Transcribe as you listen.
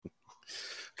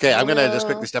Okay, I'm Maybe, gonna just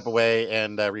quickly step away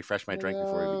and refresh my drink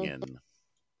before we begin.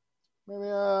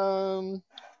 maybe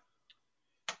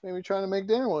maybe trying to make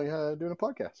dinner while you're doing a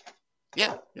podcast.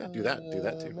 Yeah, do that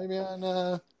too. Maybe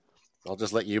on I'll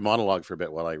just let you monologue for a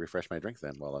bit while I refresh my drink.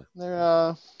 Then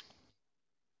maybe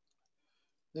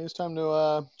it's time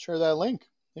to share that link.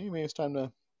 Maybe it's time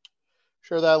to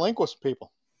share that link with some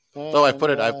people. And, I've put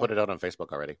it out on Facebook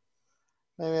already.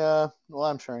 Maybe well,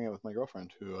 I'm sharing it with my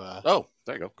girlfriend who oh,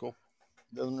 there you go, cool.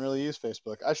 Doesn't really use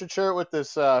Facebook. I should share it with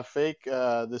this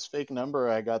fake number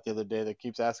I got the other day that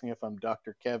keeps asking if I'm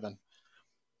Dr. Kevin.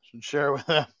 I should share it with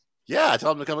them. Yeah,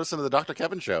 tell them to come listen to the Dr.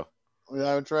 Kevin show.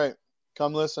 Yeah, that's right.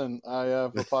 Come listen. I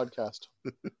have a podcast.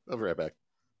 I'll be right back.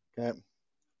 Okay.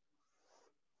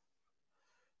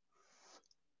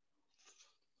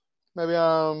 Maybe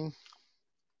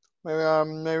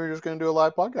we're just gonna do a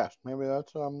live podcast. Maybe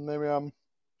that's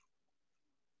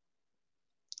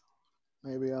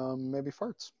maybe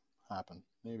farts happen.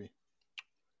 Maybe.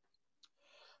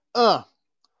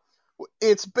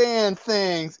 It's band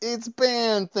things. It's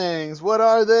band things. What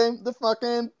are they? The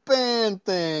fucking band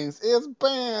things. It's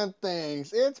band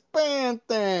things. It's band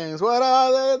things. What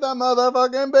are they? The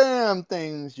motherfucking band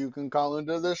things. You can call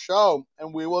into the show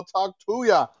and we will talk to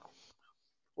ya.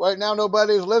 Right now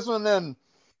nobody's listening.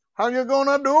 How you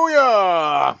gonna do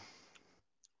ya?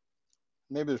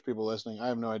 Maybe there's people listening. I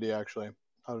have no idea actually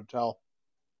how to tell.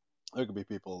 There could be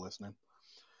people listening.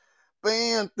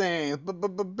 Band things,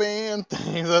 band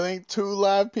things. I think 2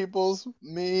 live people's,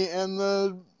 me and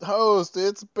the host.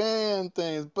 It's band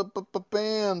things,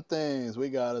 band things. We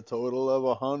got a total of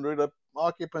 100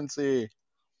 occupancy.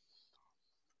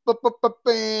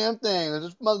 Band things,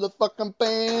 just motherfucking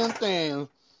band things.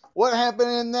 What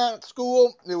happened in that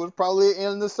school? It was probably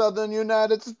in the southern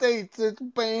United States. It's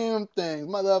band things,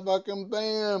 motherfucking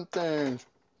band things.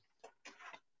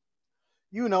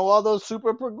 You know, all those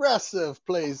super progressive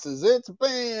places. It's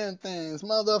band things,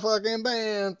 motherfucking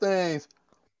band things.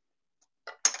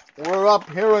 We're up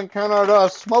here in Canada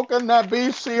smoking that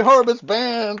BC herb. It's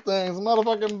band things,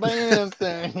 motherfucking band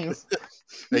things.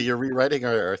 Hey, you're rewriting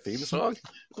our theme song?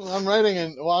 I'm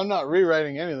not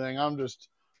rewriting anything. I'm just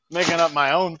making up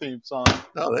my own theme song.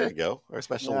 Oh, there you go. Our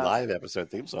special live episode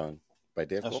theme song by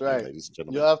Dave Coleman, right. Ladies and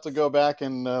gentlemen. You'll have to go back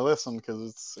and listen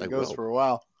because it goes for a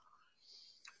while.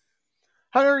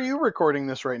 How are you recording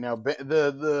this right now?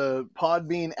 The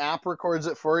Podbean app records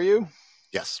it for you?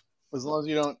 Yes. As long as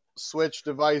you don't switch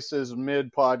devices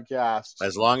mid-podcast.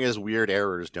 As long as weird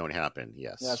errors don't happen,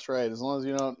 yes. That's right. As long as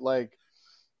you don't,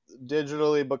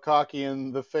 digitally bukkake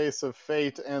in the face of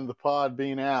fate and the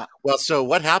Podbean app. Well, so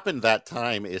what happened that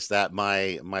time is that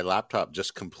my laptop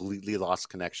just completely lost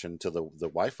connection to the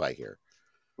Wi-Fi here.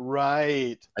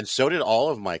 Right. And so did all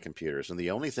of my computers. And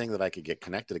the only thing that I could get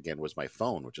connected again was my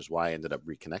phone, which is why I ended up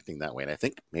reconnecting that way. And I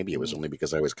think maybe it was only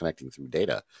because I was connecting through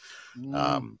data.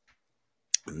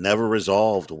 Never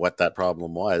resolved what that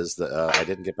problem was. I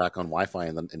didn't get back on Wi-Fi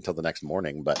until the next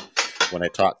morning. But when I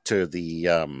talked to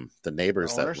the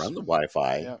neighbors that run the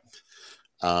Wi-Fi,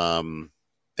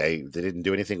 they didn't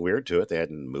do anything weird to it. They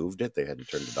hadn't moved it. They hadn't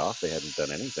turned it off. They hadn't done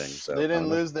anything. So they didn't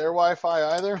lose their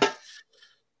Wi-Fi either?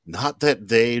 Not that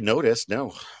they noticed,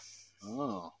 no.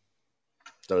 Oh.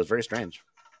 That was very strange.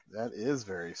 That is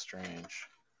very strange.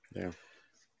 Yeah.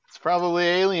 It's probably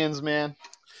aliens, man.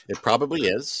 It probably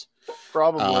is.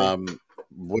 Probably.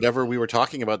 Whatever we were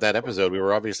talking about that episode, we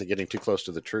were obviously getting too close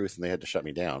to the truth, and they had to shut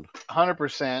me down.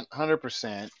 100%.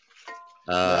 100%.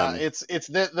 It's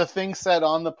the thing said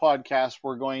on the podcast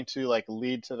we're going to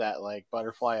lead to that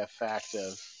butterfly effect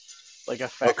of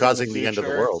effect causing the end of the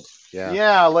world. Yeah.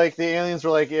 Yeah, the aliens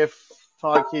were if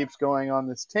Todd keeps going on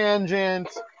this tangent,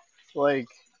 the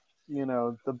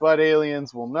butt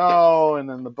aliens will know, and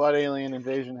then the butt alien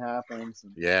invasion happens.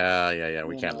 And, yeah.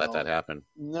 We can't let that happen.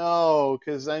 No,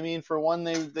 because for one,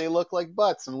 they look like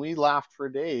butts, and we laughed for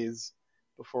days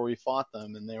before we fought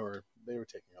them, and they were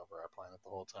taking over our planet the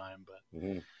whole time. But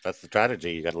that's the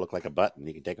strategy. You got to look like a butt, and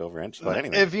you can take over just about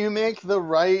anything. If you make the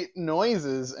right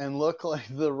noises and look like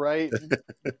the right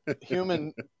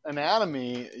human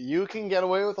anatomy, you can get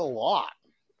away with a lot.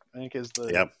 I think is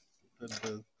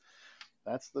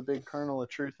that's the big kernel of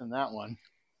truth in that one.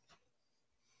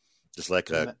 Just like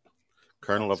a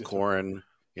kernel of corn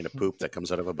in a poop that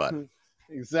comes out of a butt.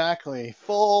 Exactly.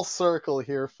 Full circle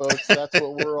here, folks. That's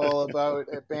what we're all about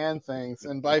at Band Things.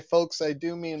 And by folks, I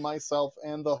do mean myself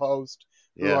and the host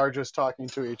who are just talking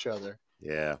to each other.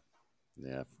 Yeah.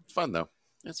 It's fun, though.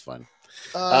 It's fun.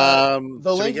 The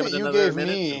link that you gave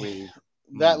me,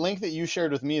 that link that you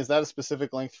shared with me, is that a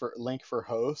specific link for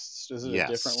hosts? Is it a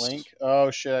different link? Oh,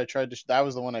 shit. That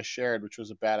was the one I shared, which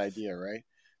was a bad idea, right?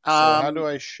 So how do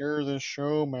I share this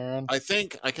show, man? I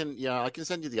think I can. Yeah, I can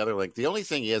send you the other link. The only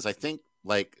thing is, I think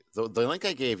like the link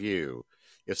I gave you,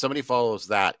 if somebody follows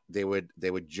that, they would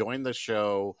join the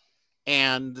show,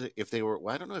 and if they were,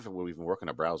 well, I don't know if it would even work on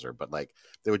a browser, but like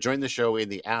they would join the show in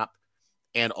the app,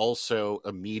 and also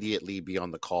immediately be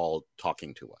on the call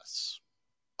talking to us.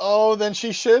 Oh, then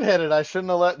she should hit it. I shouldn't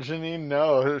have let Janine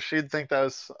know. She'd think that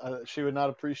was she would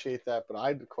not appreciate that, but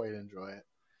I'd quite enjoy it.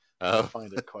 I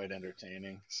find it quite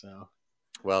entertaining. So,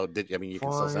 well, you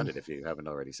can still send it if you haven't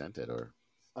already sent it, or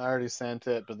I already sent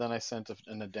it, but then I sent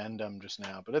an addendum just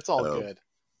now. But it's all good.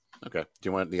 Okay. Do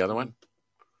you want the other one?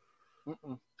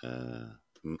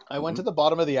 I went to the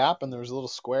bottom of the app and there was a little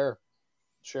square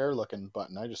share looking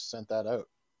button. I just sent that out.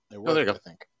 It worked, there you go. I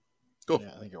think. Cool.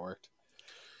 Yeah, I think it worked.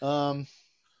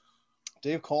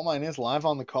 Dave Colemine is live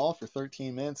on the call for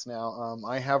 13 minutes now.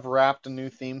 I have wrapped a new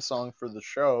theme song for the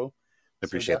show. I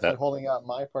appreciate that. Holding up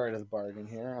my part of the bargain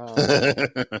here.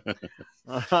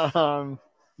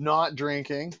 Not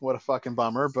drinking. What a fucking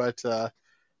bummer. But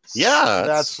yeah,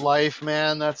 that's life,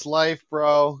 man. That's life,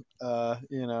 bro.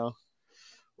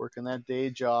 Working that day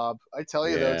job. I tell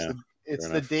you, though, it's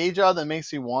the day job that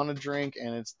makes you want to drink,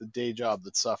 and it's the day job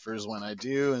that suffers when I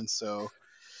do. And so...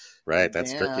 Right,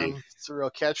 that's tricky. It's a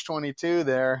real catch-22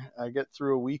 there. I get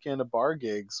through a weekend of bar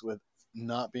gigs with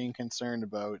not being concerned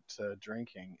about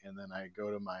drinking, and then I go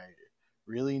to my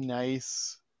really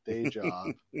nice day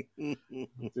job,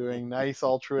 doing nice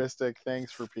altruistic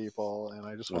things for people, and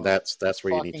I just want that's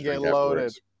where you need to get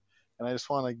loaded. And I just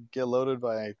want to get loaded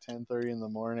by 10:30 in the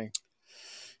morning.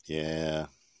 Yeah,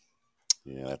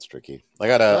 that's tricky. I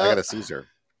got a Caesar.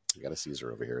 I got a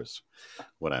Caesar over here is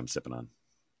what I'm sipping on.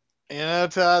 You know,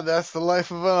 Todd, that's the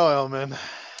life of an oilman.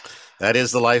 That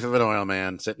is the life of an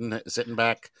oilman. Sitting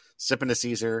back, sipping a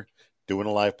Caesar, doing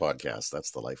a live podcast.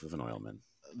 That's the life of an oilman.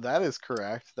 That is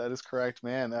correct. That is correct,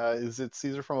 man. Is it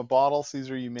Caesar from a bottle?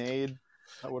 Caesar you made?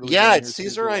 Yeah, it's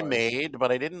Caesar I made,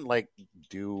 but I didn't I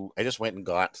just went and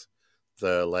got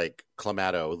the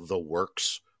Clamato, the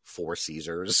works for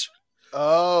Caesars.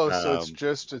 Oh, so it's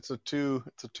a two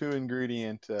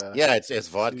ingredient. Yeah, it's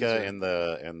vodka Caesar. and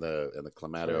the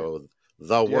Clamato, right.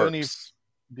 The works.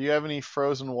 Do you have any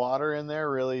frozen water in there?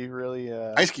 Really, really.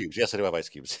 Ice cubes. Yes, I do have ice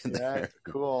cubes in there.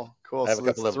 Cool. I have so a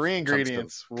couple of 3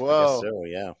 ingredients. Whoa. So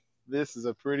yeah. This is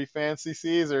a pretty fancy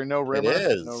Caesar. No rimmer. It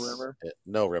is. No rimmer.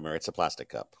 No rimmer. It's a plastic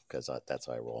cup because that's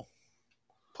how I roll.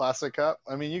 Plastic cup.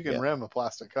 I mean, you can rim a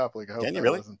plastic cup. I hope can you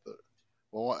really?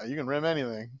 Well, you can rim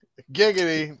anything.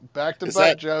 Giggity. Back to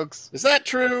butt jokes. Is that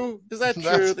true? Is that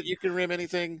true that you can rim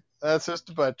anything? That's just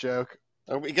a butt joke.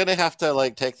 Are we going to have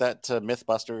to take that to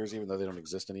Mythbusters even though they don't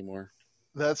exist anymore?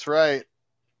 That's right.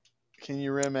 Can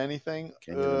you rim anything?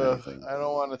 Can you rim anything? I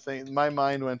don't want to think. My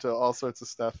mind went to all sorts of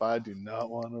stuff I do not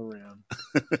want to rim.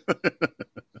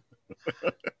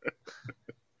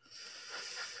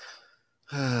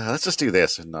 Let's just do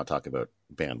this and not talk about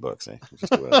banned books. Let's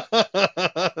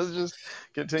just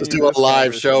continue. Just do a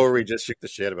live show where we just shoot the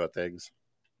shit about things.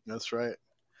 That's right.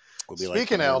 We'll be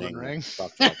Speaking of Elden Ring.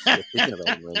 Speaking of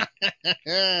Elden Ring.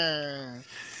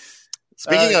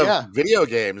 Speaking of video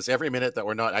games, every minute that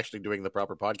we're not actually doing the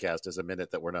proper podcast is a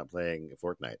minute that we're not playing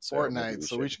Fortnite.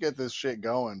 So we should get this shit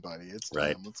going, buddy. It's time.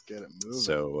 Right. Let's get it moving.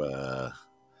 So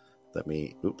let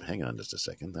me. Hang on just a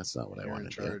second. That's not what I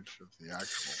wanted to do. You're in charge of the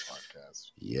actual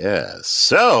podcast. Yeah.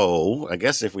 So I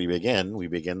guess if we begin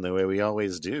the way we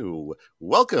always do.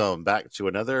 Welcome back to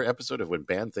another episode of When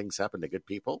Bad Things Happen to Good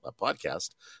People, a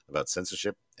podcast about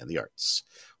censorship and the arts.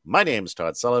 My name's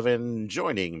Todd Sullivan.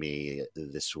 Joining me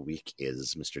this week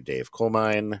is Mr. Dave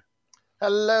Colemine.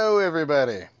 Hello,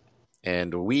 everybody.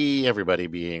 And everybody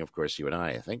being, of course, you and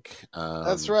I think.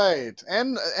 That's right.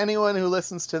 And anyone who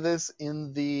listens to this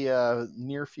in the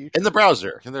near future. In their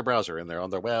browser, on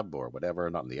their web or whatever,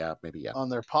 not in the app, maybe, yeah. On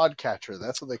their podcatcher.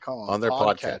 That's what they call them. On their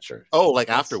podcatcher. Oh,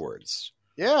 afterwards.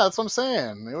 Yeah, that's what I'm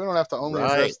saying. We don't have to only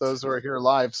address those who are here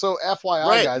live. So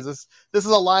FYI, guys, this is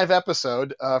a live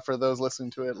episode for those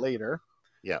listening to it later.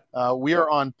 Yeah. We are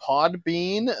on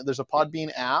Podbean. There's a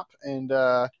Podbean app, and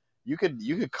you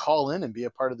could call in and be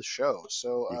a part of the show.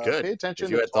 So pay attention.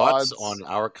 If you had thoughts on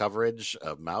our coverage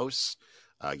of Mouse,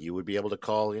 you would be able to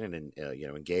call in and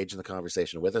engage in the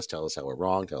conversation with us. Tell us how we're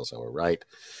wrong. Tell us how we're right.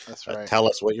 That's right. Tell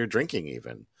us what you're drinking.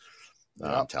 Even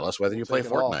tell us whether you play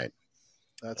Fortnite.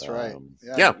 That's right.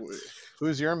 Yeah.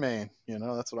 Who's your main?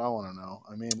 That's what I want to know.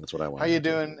 I mean, that's what I want. How you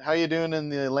doing? How you doing in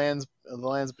the lands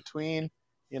between?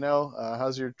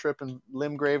 How's your trip in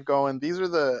Limgrave going? These are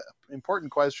the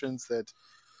important questions that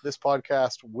this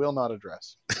podcast will not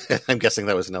address. I'm guessing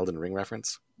that was an Elden Ring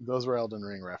reference. Those were Elden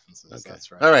Ring references. Okay.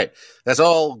 That's right. All right. That's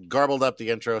all garbled up the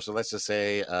intro. So let's just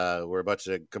say we're about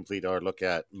to complete our look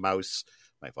at Mouse,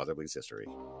 My Father Bleeds History.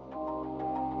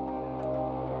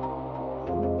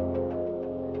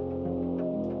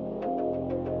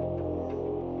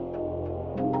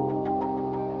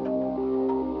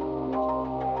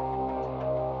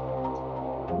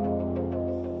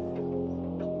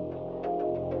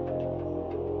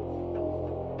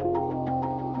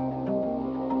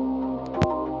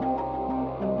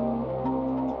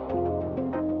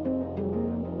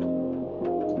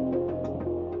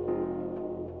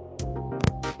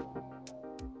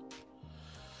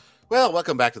 Well,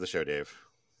 welcome back to the show, Dave.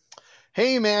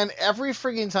 Hey, man, every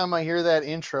freaking time I hear that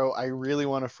intro, I really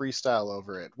want to freestyle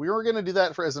over it. We were going to do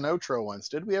that as an outro once.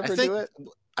 Did we ever do it?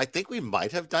 I think we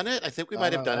might have done it. I think we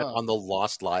might have done it on the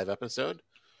Lost Live episode.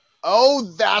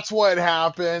 Oh, that's what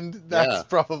happened. That's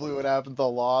probably what happened, the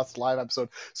Lost Live episode.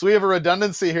 So we have a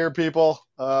redundancy here, people.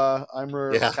 I'm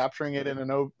capturing it in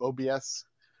an OBS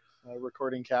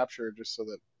recording capture just so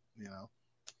that,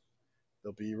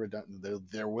 there'll be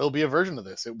redundant. There will be a version of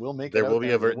this. It will make. There will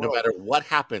be a version. No matter what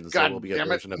happens, there will be a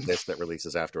version of this that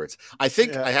releases afterwards. I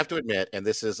think I have to admit, and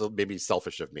this is maybe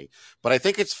selfish of me, but I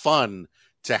think it's fun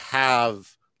to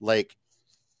have like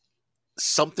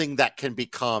something that can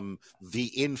become the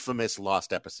infamous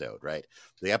Lost episode, right?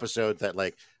 The episode that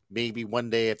like maybe one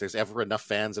day, if there's ever enough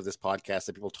fans of this podcast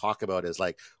that people talk about, is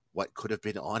like, what could have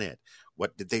been on it?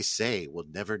 What did they say? We'll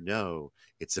never know.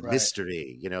 It's a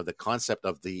mystery. The concept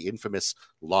of the infamous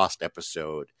Lost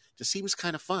episode just seems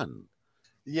kind of fun.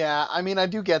 Yeah, I mean, I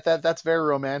do get that. That's very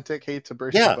romantic. Hate to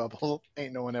burst your bubble.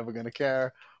 Ain't no one ever going to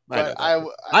care. But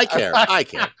I care. I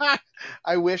care.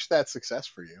 I wish that success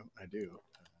for you. I do.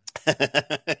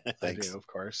 Thanks. I do, of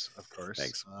course.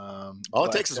 Thanks. All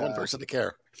it takes is one person to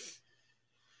care.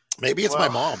 Maybe it's my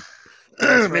mom.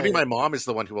 Maybe my mom is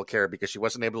the one who will care because she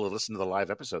wasn't able to listen to the live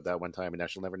episode that one time, and now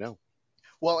she'll never know.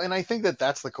 Well, and I think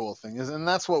that's the cool thing and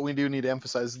that's what we do need to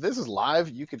emphasize. This is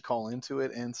live. You could call into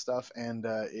it and stuff, and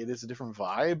it is a different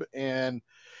vibe. And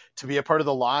to be a part of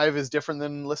the live is different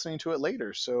than listening to it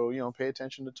later. So, pay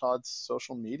attention to Todd's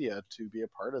social media to be a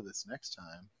part of this next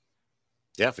time.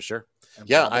 Yeah, for sure.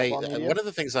 One of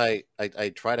the things I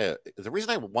try to, the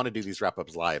reason I want to do these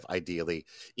wrap-ups live, ideally,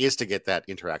 is to get that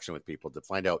interaction with people, to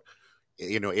find out,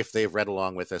 if they've read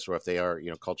along with us or if they are,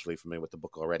 culturally familiar with the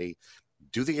book already.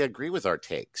 Do they agree with our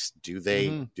takes? Do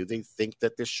they think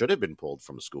that this should have been pulled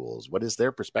from schools? What is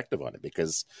their perspective on it?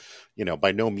 Because,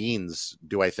 by no means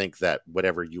do I think that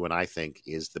whatever you and I think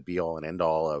is the be-all and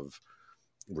end-all of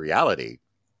reality.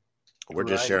 We're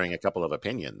just sharing a couple of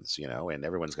opinions, and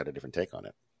everyone's got a different take on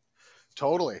it.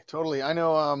 Totally. I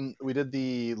know we did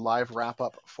the live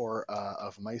wrap-up for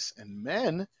of Mice and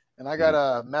Men, and I got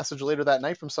a message later that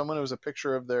night from someone. It was a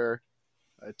picture of their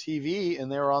TV,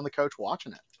 and they were on the couch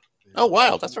watching it. Oh,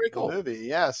 wow. That's very cool. Movie.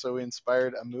 Yeah, so we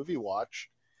inspired a movie watch.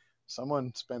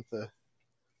 Someone spent the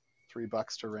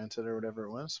 $3 to rent it or whatever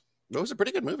it was. It was a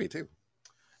pretty good movie, too.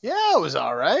 Yeah, it was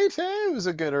all right. Hey, it was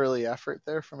a good early effort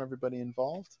there from everybody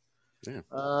involved.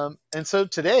 Yeah. And so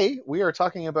today we are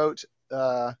talking about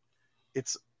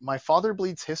it's My Father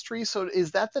Bleeds History. So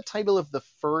is that the title of the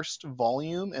first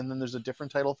volume, and then there's a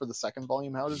different title for the second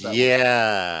volume? How does that work?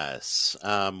 Yes.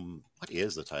 What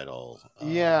is the title?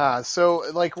 Yeah. So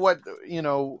like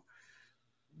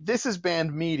this is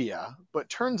banned media, but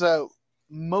turns out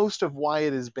most of why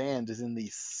it is banned is in the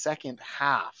second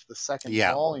half, the second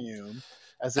volume,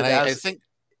 I think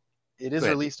it is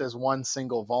released as one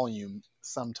single volume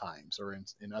sometimes, or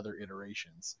in other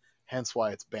iterations. Hence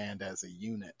why it's banned as a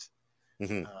unit.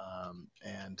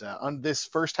 Mm-hmm. On this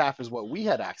first half is what we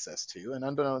had access to, and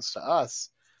unbeknownst to us,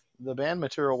 the banned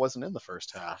material wasn't in the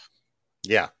first half.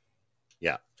 Yeah.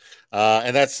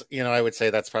 And that's, I would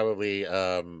say that's probably,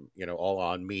 all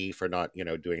on me for not,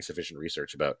 doing sufficient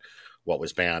research about what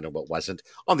was banned and what wasn't.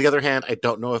 On the other hand, I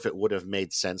don't know if it would have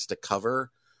made sense to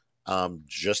cover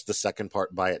just the second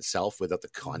part by itself without the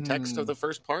context of the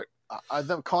first part.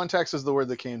 The context is the word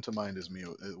that came to mind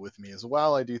with me as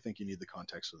well. I do think you need the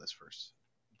context of this first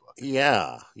book.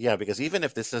 Yeah, because even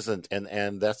if this isn't,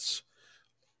 and that's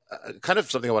kind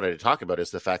of something I wanted to talk about,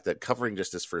 is the fact that covering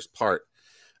just this first part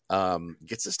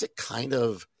gets us to kind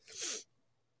of,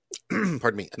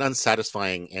 pardon me, an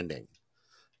unsatisfying ending.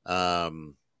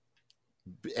 And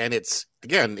it's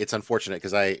unfortunate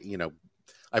because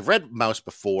I've read Mouse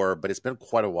before, but it's been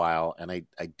quite a while, and I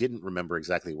didn't remember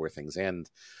exactly where things end.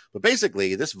 But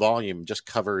basically, this volume just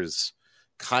covers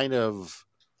kind of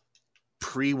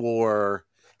pre-war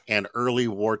and early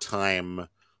wartime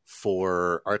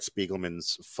for Art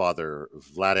Spiegelman's father,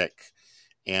 Vladek.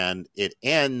 And it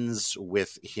ends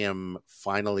with him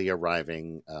finally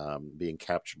arriving, being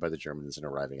captured by the Germans and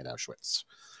arriving in Auschwitz.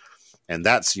 And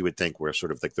that's, you would think, where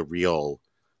sort of like the real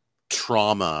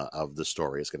trauma of the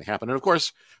story is going to happen. And of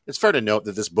course, it's fair to note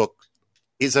that this book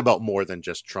is about more than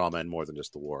just trauma and more than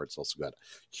just the war. It's also got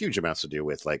huge amounts to do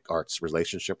with like Art's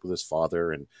relationship with his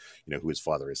father, and who his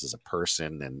father is as a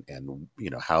person, and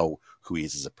how who he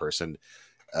is as a person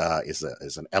is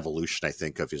an evolution, I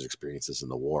think, of his experiences in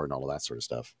the war and all of that sort of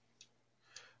stuff.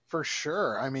 For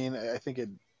sure. I mean, I think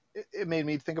it made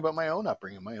me think about my own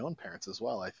upbringing, my own parents as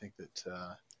well. I think that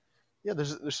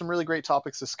there's some really great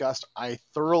topics discussed. I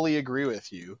thoroughly agree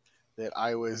with you that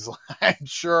I'm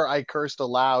sure I cursed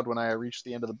aloud when I reached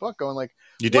the end of the book, going like,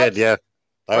 "You did, yeah."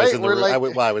 I was in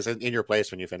I was in your place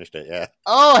when you finished it, yeah.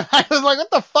 Oh, I was like, "What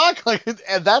the fuck?" Like,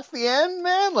 and that's the end,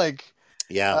 man. Like,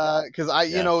 yeah, because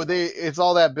it's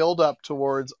all that build up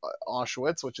towards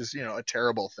Auschwitz, which is a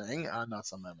terrible thing. Not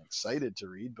something I'm excited to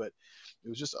read, but it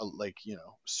was just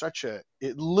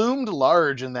it loomed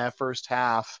large in that first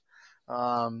half.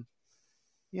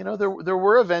 There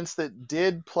were events that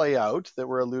did play out that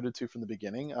were alluded to from the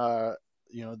beginning.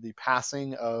 The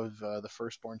passing of the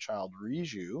firstborn child,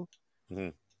 Riju, mm-hmm.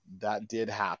 that did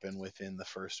happen within the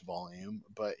first volume.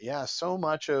 But yeah, so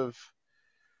much of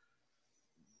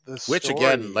the story. Which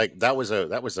again, like that was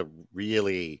a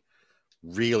really,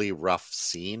 really rough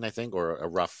scene, I think, or a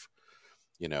rough,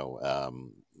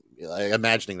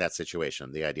 imagining that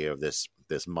situation, the idea of this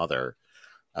mother,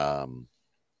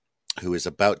 who is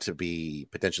about to be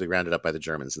potentially rounded up by the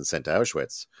Germans and sent to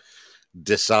Auschwitz,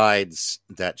 decides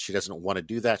that she doesn't want to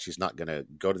do that. She's not going to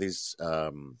go to these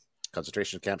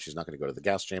concentration camps. She's not going to go to the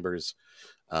gas chambers.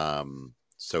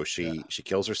 So she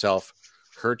kills herself,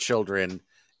 her children,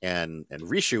 and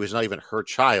Rishu is not even her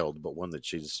child, but one that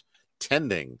she's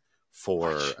tending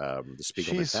for the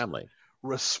Spiegelman family.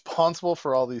 Responsible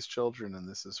for all these children, and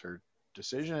this is her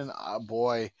decision.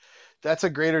 Boy, that's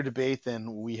a greater debate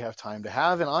than we have time to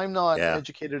have, and I'm not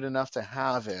educated enough to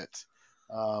have it.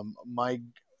 My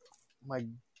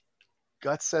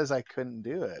gut says I couldn't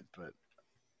do it, but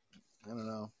I don't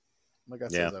know. My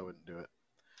gut says I wouldn't do it.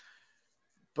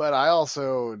 But I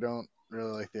also don't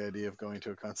really like the idea of going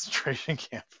to a concentration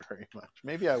camp very much.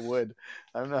 Maybe I would.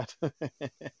 I'm not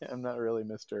I'm not really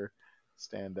Mr.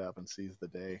 Stand Up and Seize the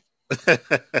Day.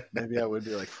 Maybe I would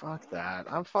be like, fuck that.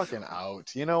 I'm fucking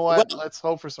out. You know what? Let's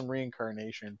hope for some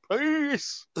reincarnation.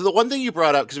 Peace. The one thing you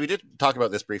brought up, because we did talk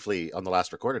about this briefly on the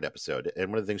last recorded episode, and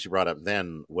one of the things you brought up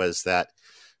then was that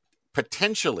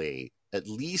potentially, at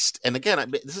least, and again,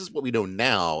 this is what we know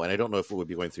now, and I don't know if it would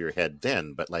be going through your head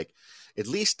then, but like, at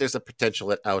least there's a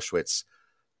potential at Auschwitz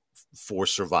for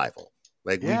survival.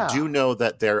 Like, we do know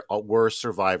that there were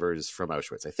survivors from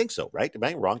Auschwitz. I think so, right? Am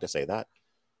I wrong to say that?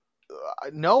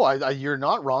 No, you're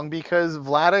not wrong, because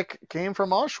Vladek came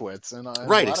from Auschwitz, and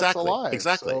right, Vladek's alive.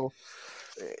 Exactly. So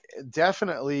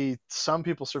definitely, some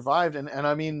people survived, and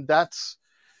I mean that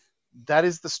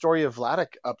is the story of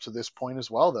Vladek up to this point as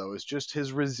well. Though, is just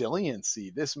his resiliency.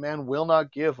 This man will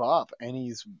not give up, and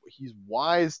he's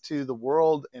wise to the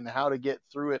world and how to get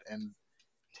through it, and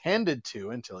tended to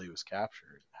until he was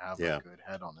captured. Have a good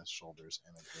head on his shoulders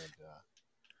and a good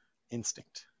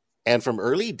instinct. And from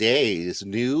early days,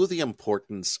 knew the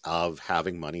importance of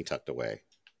having money tucked away.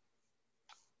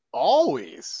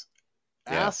 Always.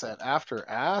 Asset after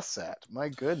asset. My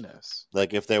goodness.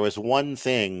 Like, if there was one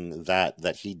thing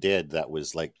that he did that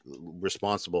was like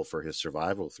responsible for his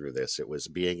survival through this, it was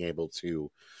being able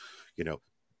to,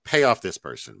 pay off this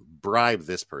person, bribe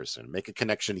this person, make a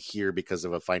connection here because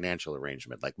of a financial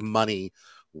arrangement. Like, money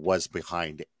was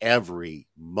behind every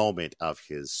moment of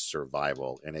his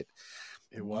survival. And it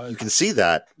was. You can see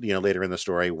that, later in the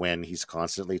story when he's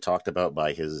constantly talked about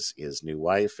by his new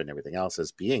wife and everything else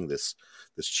as being this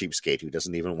cheapskate who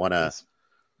doesn't even want to.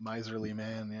 Miserly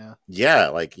man, yeah. Yeah,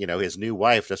 like, his new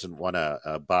wife doesn't want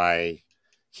to buy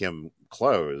him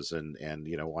clothes and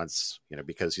wants,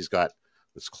 because he's got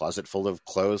this closet full of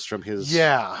clothes from his.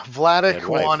 Yeah, Vladek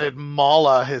wanted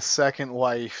Mala, his second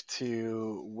wife,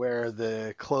 to wear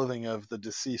the clothing of the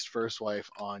deceased first wife,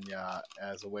 Anya,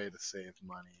 as a way to save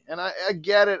money. And I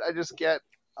get it.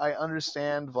 I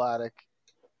understand Vladek.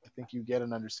 I think you get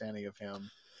an understanding of him.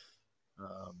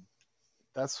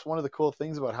 That's one of the cool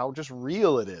things about how just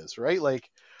real it is, right? Like,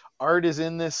 Art is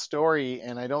in this story,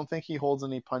 and I don't think he holds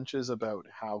any punches about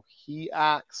how he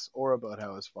acts or about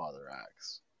how his father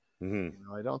acts.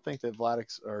 Mm-hmm. I don't think that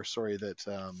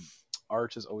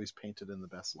Art is always painted in the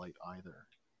best light either.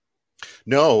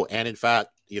 No, and in fact,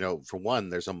 for one,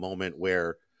 there's a moment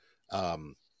where,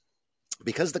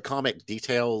 because the comic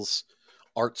details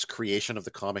Art's creation of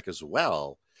the comic as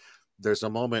well. There's a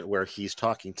moment where he's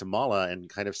talking to Mala and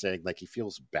kind of saying like he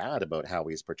feels bad about how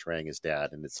he's portraying his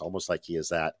dad, and it's almost like he is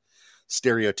that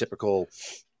stereotypical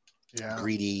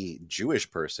greedy Jewish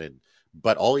person,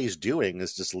 but all he's doing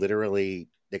is just literally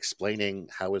explaining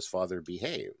how his father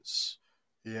behaves.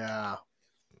 Yeah,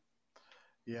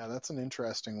 that's an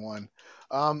interesting one.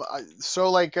 So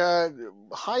like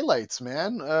highlights,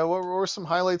 man. What were some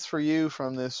highlights for you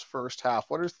from this first half?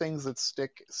 What are things that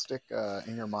stick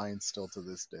in your mind still to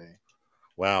this day?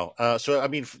 Wow. So, I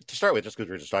mean, to start with, just because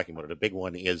we were just talking about it, a big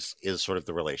one is sort of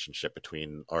the relationship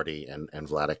between Artie and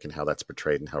Vladek, and how that's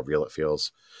portrayed and how real it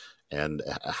feels, and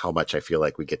how much I feel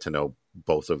like we get to know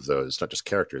both of those, not just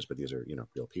characters, but these are,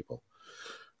 real people.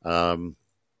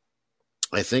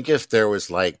 I think if there was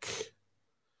like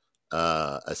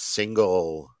a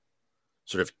single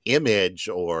sort of image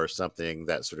or something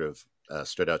that sort of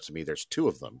stood out to me, there's two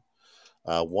of them.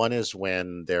 One is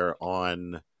when they're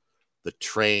on the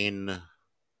train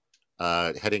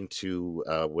heading to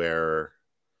where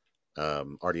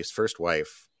Artie's first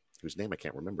wife, whose name I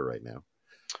can't remember right now.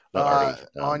 Not Artie.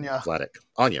 Anya. Vladek.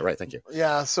 Anya, right, thank you.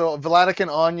 Yeah, so Vladek and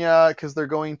Anya, because they're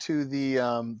going to the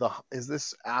is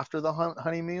this after the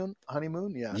honeymoon?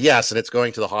 Yeah. Yes, and it's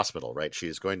going to the hospital, right?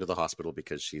 She's going to the hospital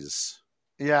because she's...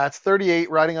 Yeah, it's 38,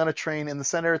 riding on a train in the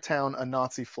center of town, a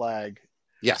Nazi flag.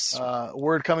 Yes.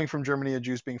 Word coming from Germany of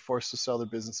Jews being forced to sell their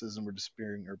businesses and were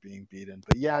disappearing or being beaten.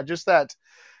 But yeah, just that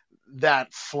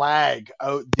flag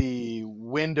out the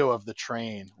window of the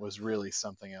train was really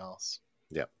something else.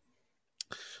 Yeah.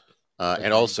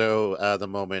 And also the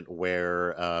moment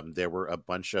where there were a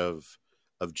bunch of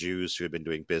Jews who had been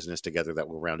doing business together that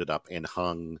were rounded up and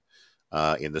hung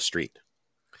in the street.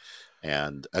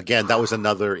 And again, that was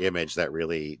another image that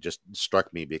really just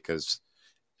struck me, because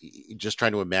just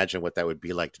trying to imagine what that would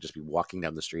be like to just be walking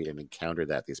down the street and encounter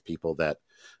these people that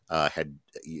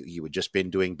you had just been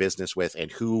doing business with,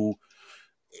 and who,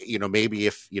 maybe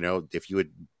if you had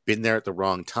been there at the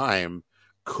wrong time,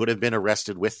 could have been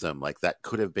arrested with them. Like that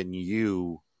could have been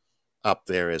you up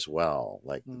there as well.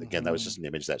 Like, again, that was just an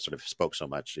image that sort of spoke so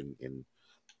much in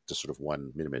just sort of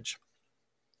one image.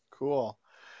 Cool.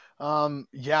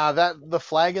 That the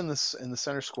flag in the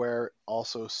center square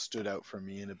also stood out for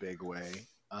me in a big way.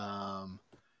 I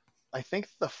think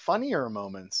the funnier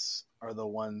moments are the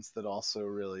ones that also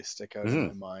really stick out in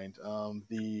my mind.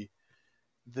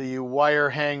 The wire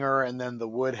hanger and then the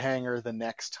wood hanger the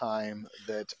next time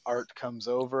that Art comes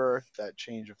over, that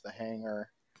change of the hanger.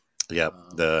 Yeah,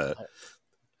 the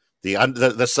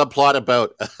subplot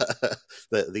about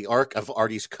the arc of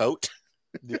Artie's coat.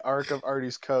 The arc of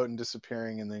Artie's coat and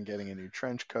disappearing and then getting a new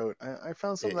trench coat. I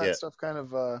found some of that stuff kind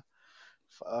of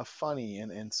funny,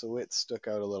 and so it stuck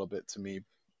out a little bit to me.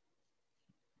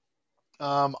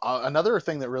 Another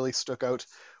thing that really stuck out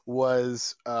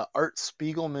was Art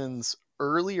Spiegelman's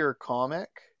earlier comic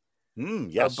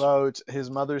about his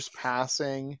mother's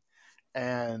passing,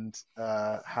 and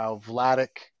how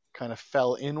Vladek kind of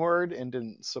fell inward and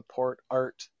didn't support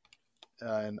Art,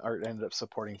 and Art ended up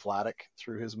supporting Vladek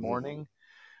through his mourning.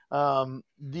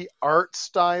 The art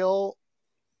style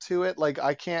to it, like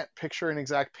I can't picture an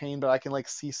exact pain, but I can like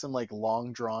see some like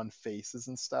long drawn faces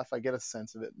and stuff. I get a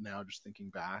sense of it now just thinking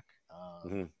back.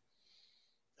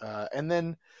 And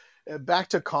then back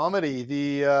to comedy,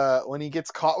 the when he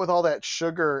gets caught with all that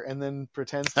sugar and then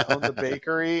pretends to own the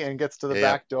bakery and gets to the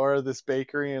back door of this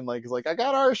bakery and like is like, I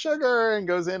got our sugar, and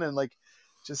goes in and like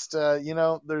just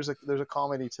there's a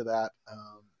comedy to that.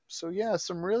 So yeah,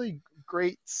 some really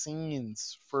great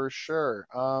scenes for sure.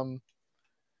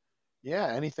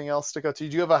 Anything else stick out to you?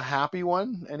 Do you have a happy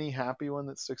one? Any happy one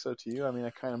that sticks out to you? I mean, I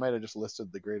kind of might have just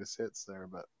listed the greatest hits there,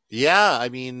 but yeah, I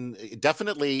mean,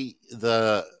 definitely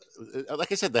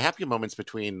like I said, the happy moments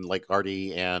between like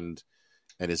Artie and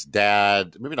his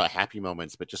dad. Maybe not happy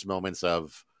moments, but just moments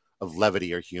of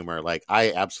levity or humor. Like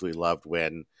I absolutely loved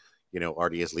when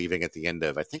Artie is leaving at the end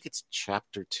of, I think it's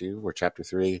chapter 2 or chapter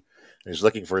 3, and he's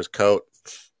looking for his coat,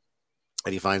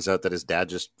 and he finds out that his dad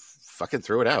just fucking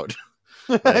threw it out.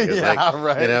 Right.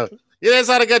 It's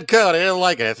not a good coat. I didn't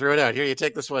like it. I threw it out. Here, you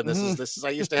take this one. This is. I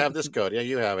used to have this coat. Yeah,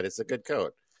 you have it. It's a good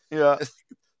coat. Yeah,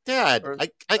 Dad,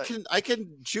 I can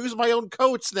choose my own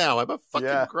coats now. I'm a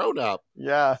fucking grown up.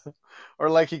 Yeah, or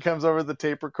like he comes over the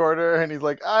tape recorder and he's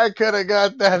like, I could have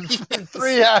got that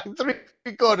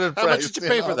three-quarter price. How much did you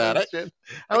pay for that?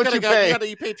 How much you pay?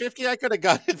 You paid $50. I could have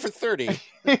got it for $30.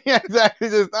 Yeah, exactly.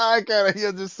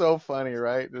 You're just so funny,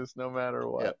 right? Just no matter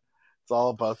what. Yep. It's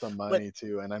all about the money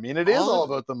too, and I mean, it is all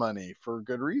about the money for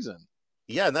good reason.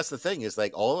 Yeah, and that's the thing is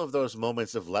like all of those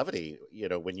moments of levity.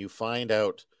 When you find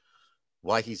out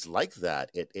why he's like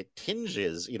that. It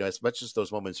tinges, as much as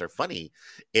those moments are funny,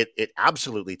 it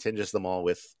absolutely tinges them all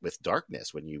with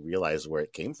darkness when you realize where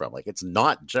it came from. Like, it's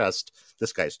not just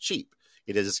this guy's cheap.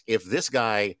 It is, if this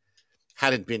guy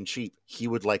hadn't been cheap, he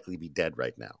would likely be dead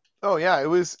right now. Oh yeah, it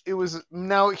was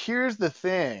now here's the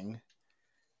thing.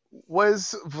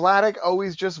 Was Vladik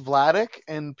always just Vladik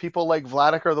and people like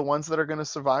Vladik are the ones that are going to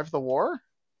survive the war?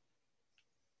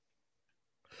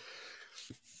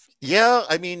 Yeah,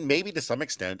 I mean, maybe to some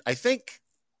extent. I think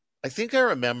I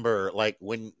remember, like,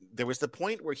 when there was the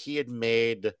point where he had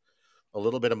made a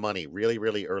little bit of money really,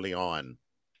 really early on.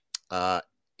 Uh,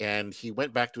 and he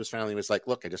went back to his family and was like,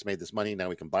 look, I just made this money. Now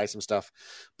we can buy some stuff.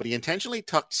 But he intentionally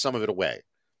tucked some of it away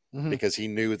Mm-hmm. because he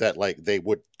knew that, like, they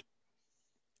would.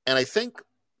 And I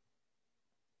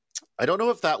don't know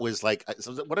if that was like,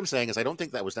 so what I'm saying is, I don't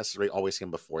think that was necessarily always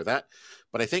him before that.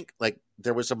 But I think, like,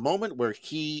 there was a moment where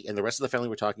he and the rest of the family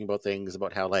were talking about things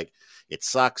about how, like, it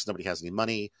sucks. Nobody has any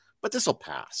money, but this will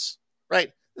pass,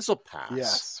 right? This will pass.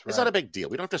 Yes, It's right. not a big deal.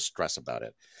 We don't have to stress about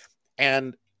it.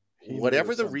 And He knew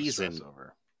whatever there was the something to stress reason,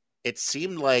 over. it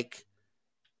seemed like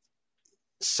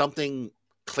something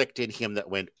clicked in him that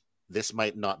went, this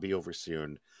might not be over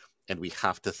soon, and we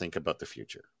have to think about the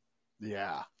future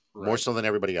Yeah. Right. more so than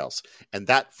everybody else. And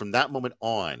that, from that moment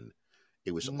on,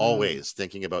 it was always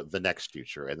thinking about the next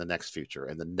future and the next future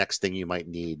and the next thing you might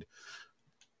need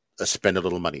to spend a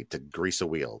little money, to grease a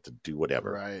wheel, to do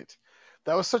whatever. Right.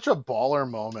 That was such a baller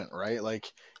moment, right? Like,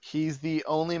 he's the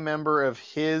only member of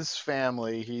his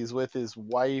family. He's with his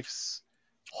wife's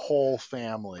whole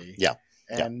family. Yeah.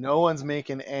 And no one's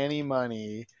making any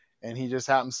money. And he just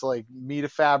happens to, like, meet a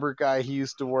fabric guy he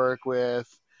used to work with,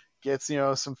 gets,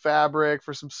 some fabric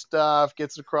for some stuff,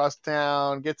 gets it across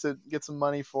town, gets some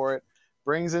money for it,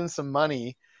 brings in some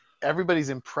money. Everybody's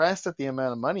impressed at the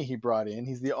amount of money he brought in.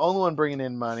 He's the only one bringing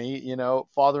in money.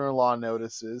 Father-in-law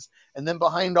notices. And then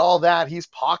behind all that, he's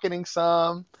pocketing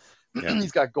some. Yeah.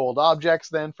 He's got gold objects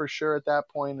then for sure at that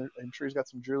point. I'm sure he's got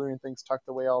some jewelry and things tucked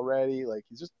away already. Like,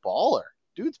 he's just baller.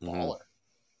 Dude's baller.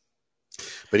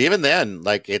 But even then,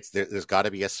 like, there's got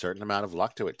to be a certain amount of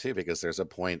luck to it too, because there's a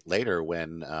point later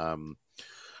when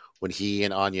he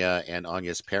and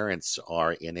Anya's parents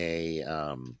are in a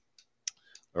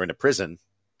prison,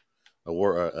 a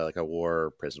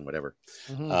war prison, whatever.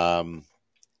 Mm-hmm.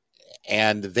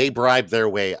 And they bribe their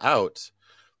way out,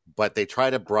 but they try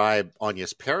to bribe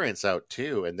Anya's parents out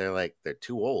too, and they're like, they're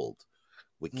too old.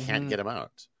 We can't get them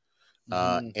out.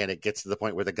 And it gets to the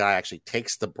point where the guy actually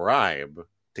takes the bribe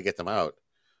to get them out,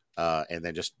 and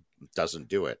then just doesn't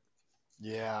do it.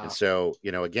 Yeah. And so,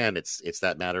 again, it's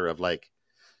that matter of, like,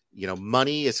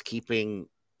 money is keeping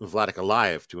Vladik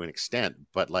alive to an extent,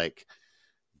 but, like,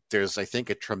 there's, I think,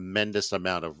 a tremendous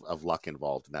amount of luck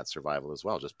involved in that survival as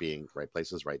well. Just being right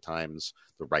places, right times,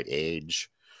 the right age.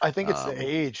 I think it's the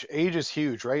age. Age is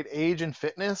huge, right? Age and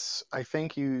fitness. I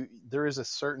think there is a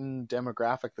certain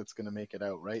demographic that's going to make it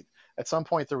out, right? At some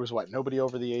point, there was nobody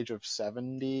over the age of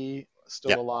 70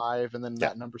 still alive, and then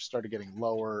that number started getting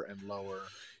lower and lower.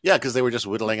 Yeah, because they were just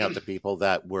whittling out the people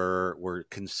that were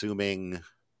consuming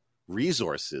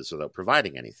resources without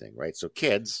providing anything, right? So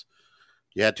kids,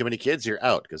 you had too many kids, you're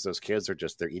out, because those kids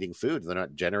they're eating food, they're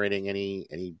not generating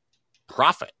any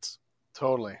profit.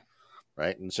 Totally.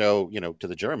 Right. And so, to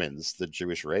the Germans, the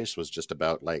Jewish race was just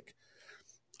about, like,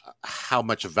 how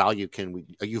much value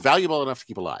are you valuable enough to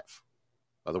keep alive?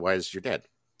 Otherwise, you're dead.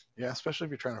 Yeah, especially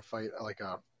if you're trying to fight like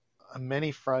a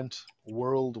many front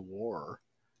world war.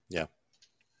 Yeah.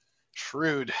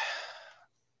 Shrewd.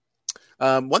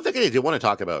 One thing I do want to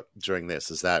talk about during this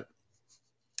is that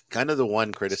kind of the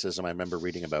one criticism I remember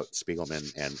reading about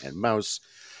Spiegelman and Maus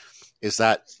is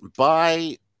that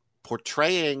by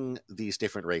portraying these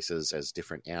different races as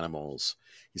different animals,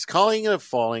 he's calling it a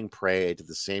falling prey to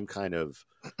the same kind of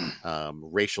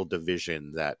racial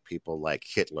division that people like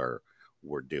Hitler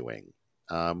were doing.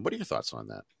 What are your thoughts on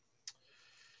that?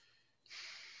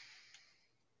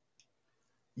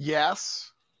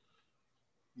 Yes.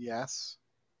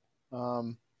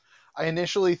 I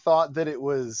initially thought that it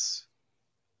was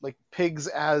like pigs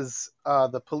as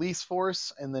the police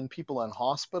force and then people in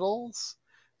hospitals.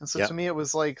 And so to me, it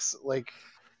was like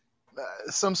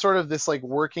some sort of this like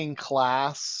working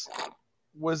class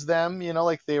was them,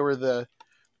 like they were the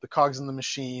cogs in the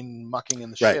machine mucking in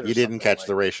the shit. Right. You didn't catch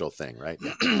the racial thing, right?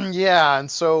 Yeah. Yeah.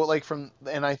 And so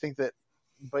and I think that,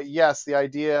 but yes, the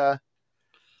idea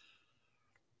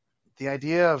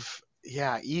of,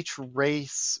 each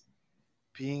race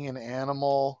being an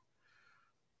animal,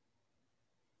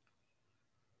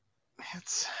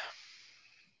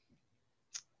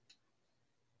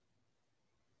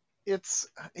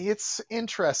 it's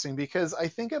interesting because I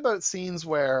think about scenes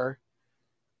where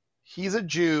he's a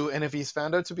Jew, and if he's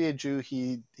found out to be a Jew,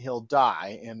 he'll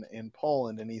die in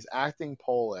Poland, and he's acting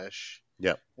Polish,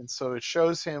 Yeah. and so it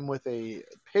shows him with a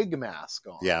pig mask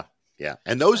on. Yeah. Yeah.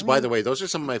 And those, by the way, those are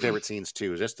some of my favorite scenes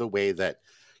too. Just the way that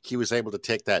he was able to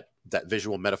take that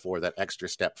visual metaphor that extra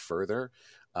step further,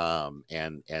 and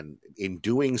in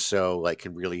doing so, like,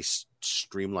 can really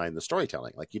streamline the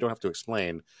storytelling. Like, you don't have to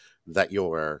explain that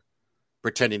you're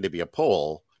pretending to be a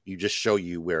Pole. You just show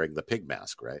you wearing the pig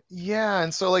mask, right? Yeah,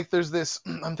 and so like there's this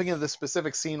I'm thinking of this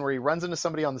specific scene where he runs into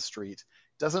somebody on the street,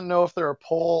 doesn't know if they're a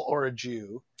Pole or a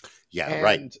Jew. Yeah, and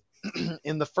right.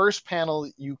 In the first panel,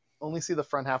 you only see the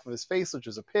front half of his face, which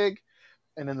is a pig.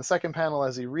 And in the second panel,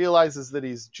 as he realizes that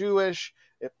he's Jewish,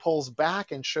 it pulls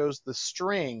back and shows the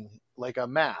string like a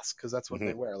mask, because that's what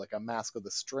they wear, like a mask with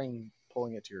a string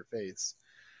pulling it to your face.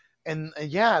 And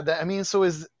yeah, I mean, so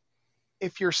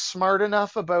if you're smart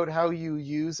enough about how you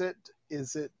use it,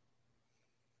 is it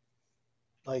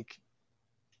like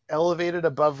elevated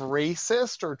above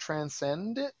racist or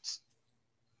transcend it?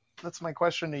 That's my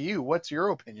question to you. What's your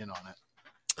opinion on it?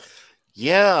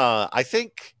 Yeah, I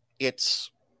think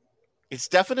it's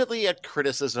definitely a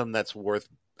criticism that's worth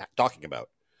talking about.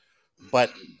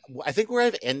 But I think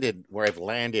where I've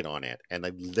landed on it, and I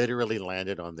literally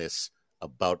landed on this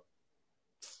about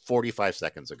 45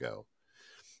 seconds ago,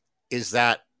 is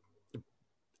that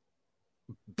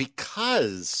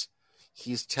because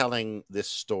he's telling this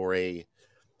story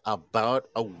about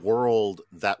a world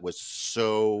that was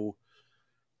so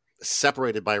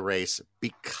separated by race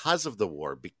because of the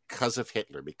war, because of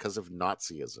Hitler, because of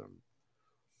Nazism,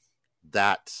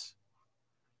 that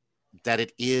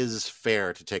it is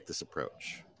fair to take this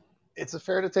approach. It's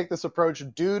fair to take this approach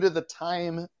due to the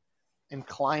time and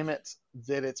climate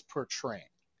that it's portraying.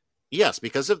 Yes,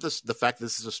 because of the fact that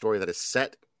this is a story that is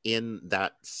set in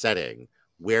that setting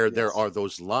where there are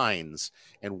those lines,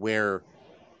 and where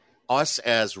us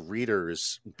as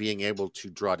readers being able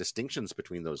to draw distinctions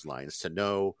between those lines, to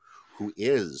know who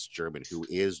is German, who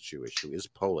is Jewish, who is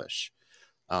Polish.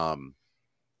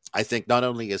 I think not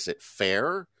only is it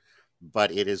fair,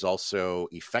 but it is also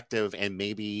effective, and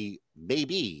maybe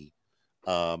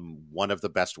one of the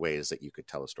best ways that you could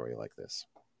tell a story like this.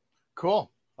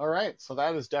 Cool. All right. So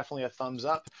that is definitely a thumbs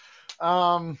up.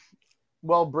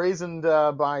 Well, brazened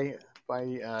by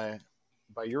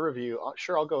your review,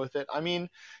 sure, I'll go with it. I mean,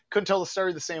 couldn't tell the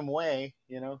story the same way,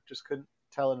 just couldn't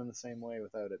tell it in the same way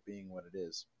without it being what it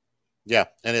is. Yeah,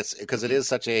 and it's because it is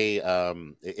such a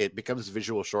it becomes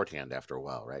visual shorthand after a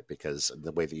while, right? Because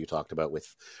the way that you talked about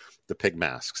with the pig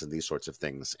masks and these sorts of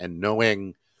things, and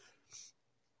knowing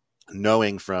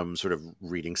from sort of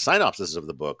reading synopses of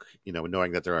the book,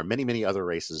 knowing that there are many, many other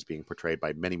races being portrayed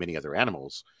by many, many other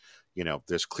animals,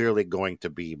 there's clearly going to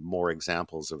be more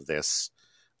examples of this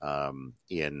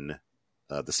in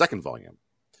the second volume.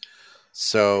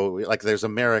 So, like, there's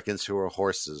Americans who are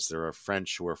horses, there are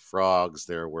French who are frogs,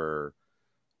 there were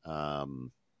those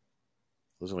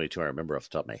are only two I remember off the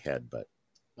top of my head, but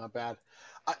not bad.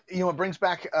 It brings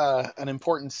back an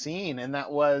important scene, and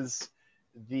that was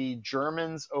the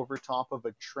Germans over top of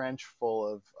a trench full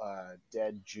of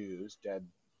dead Jews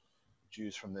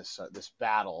from this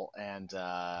battle, and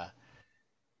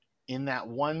in that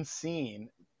one scene,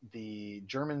 the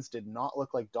Germans did not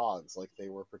look like dogs like they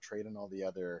were portrayed in all the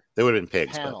other. They would have been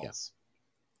pigs, panels.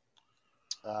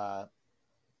 But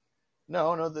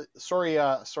yeah. Sorry,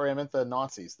 I meant the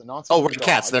Nazis. The Nazis. Oh,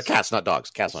 cats. They're cats, not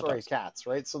dogs. Cats, not dogs. Cats,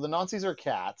 right? So the Nazis are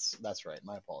cats. That's right.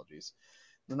 My apologies.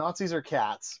 The Nazis are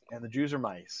cats, and the Jews are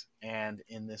mice. And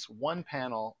in this one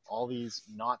panel, all these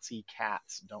Nazi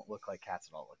cats don't look like cats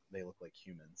at all. They look like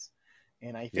humans.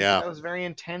 And I think that was very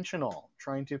intentional,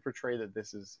 trying to portray that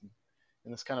this is, in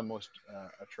this kind of most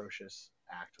atrocious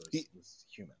act, was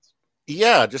humans.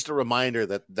 Yeah, just a reminder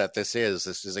that this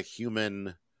is a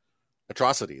human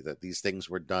atrocity, that these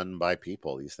things were done by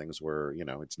people. These things were,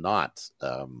 it's not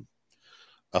a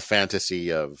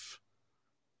fantasy of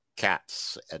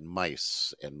cats and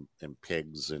mice and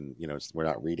pigs, and we're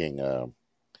not reading a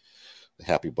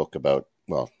happy book about,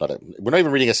 we're not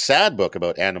even reading a sad book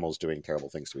about animals doing terrible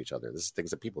things to each other. This is things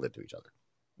that people did to each other.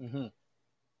 Mm-hmm.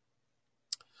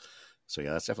 So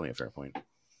yeah, that's definitely a fair point.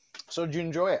 So did you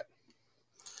enjoy it?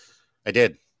 I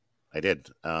did.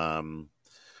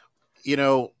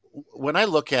 When I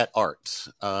look at art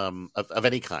of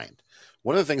any kind,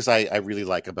 one of the things I really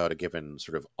like about a given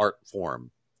sort of art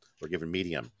form or given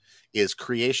medium is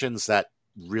creations that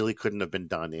really couldn't have been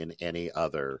done in any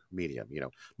other medium.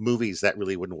 Movies that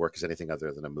really wouldn't work as anything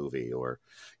other than a movie, or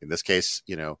in this case,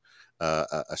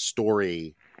 a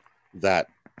story that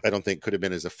I don't think could have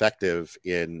been as effective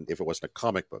if it wasn't a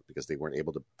comic book, because they weren't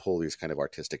able to pull these kind of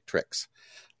artistic tricks.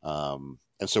 And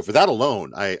so for that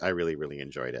alone, I really, really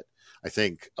enjoyed it. I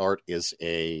think Art is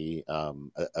a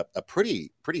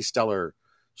pretty stellar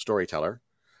storyteller,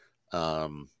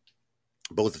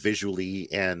 both visually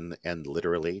and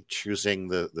literally, choosing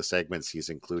the segments he's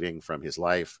including from his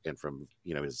life and from,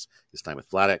 his time with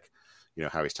Vladek,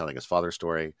 how he's telling his father's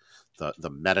story, the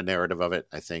meta narrative of it.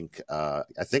 I think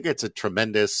it's a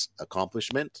tremendous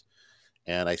accomplishment,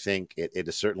 and I think it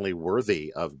is certainly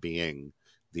worthy of being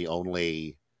the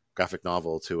only graphic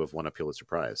novel to have won a Pulitzer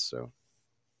Prize. So,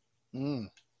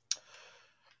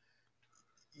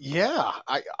 yeah,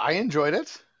 I enjoyed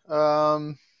it.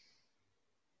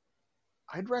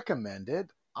 I'd recommend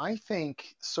it. I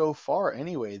think so far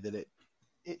anyway that it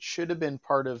should have been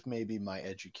part of maybe my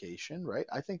education, right?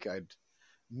 I think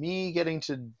me getting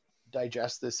to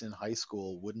digest this in high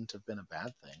school wouldn't have been a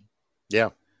bad thing. Yeah.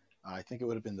 I think it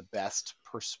would have been the best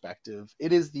perspective.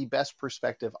 It is the best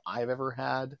perspective I've ever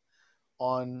had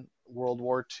on World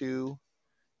War II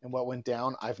and what went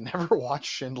down. I've never watched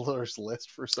Schindler's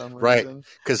List for some reason. Right.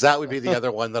 Because that would be the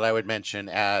other one that I would mention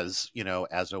as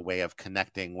a way of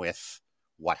connecting with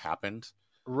what happened.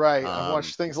 Right. I've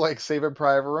watched things like Saving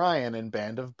Private Ryan and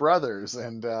Band of Brothers,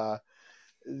 and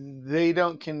they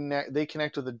don't connect. They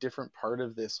connect with a different part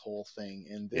of this whole thing,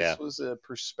 and this was a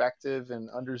perspective and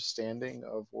understanding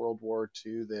of World War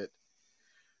II that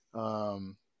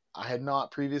I had not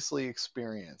previously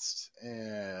experienced,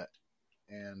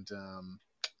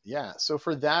 so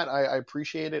for that I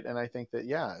appreciate it, and I think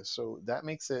that so that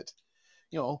makes it.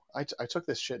 I took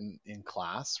this shit in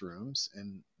classrooms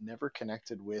and never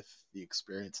connected with the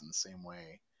experience in the same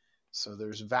way. So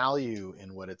there's value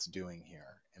in what it's doing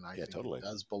here. And I think it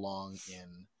does belong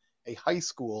in a high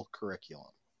school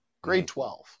curriculum. Grade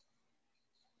 12.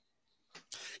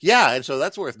 Yeah, and so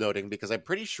that's worth noting, because I'm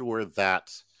pretty sure that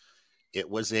it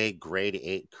was a grade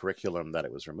 8 curriculum that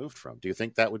it was removed from. Do you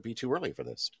think that would be too early for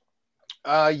this?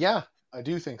 Yeah. I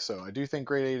do think so. I do think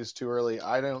grade 8 is too early.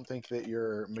 I don't think that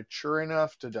you're mature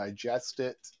enough to digest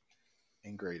it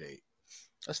in grade 8.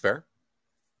 That's fair.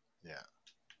 Yeah.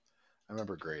 I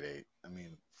remember grade 8. I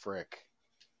mean, frick.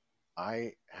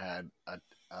 I had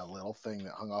a little thing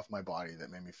that hung off my body that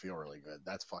made me feel really good.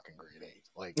 That's fucking grade 8.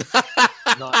 Like,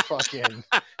 not fucking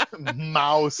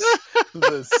mouse,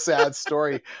 the sad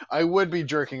story. I would be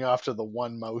jerking off to the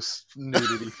one mouse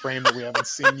nudity frame that we haven't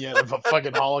seen yet of a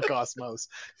fucking Holocaust mouse.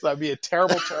 So that'd be a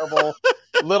terrible, terrible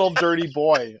little dirty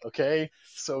boy, okay?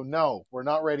 So no, we're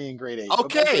not ready in grade 8.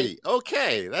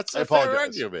 Okay. That's a fair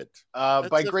argument.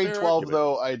 By grade 12,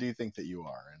 though, I do think that you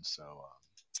are. And so,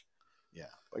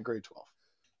 by grade 12.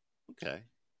 Okay.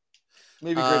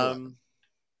 Maybe grade 11.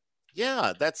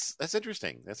 Yeah, that's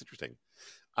interesting. That's interesting.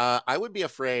 I would be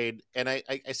afraid, and I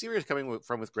see where you're coming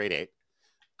from with grade 8.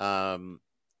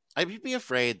 I'd be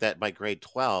afraid that by grade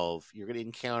 12, you're going to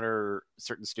encounter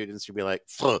certain students who'll be like,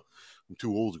 I'm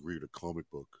too old to read a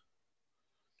comic book.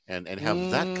 And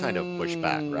have that kind of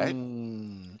pushback, right?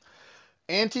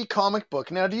 Anti-comic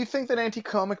book. Now, do you think that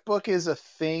anti-comic book is a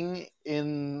thing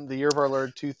in the year of our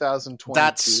Lord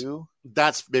 2022?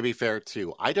 That's maybe fair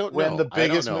too. I don't know. When the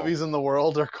biggest movies in the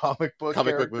world are comic book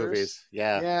movies.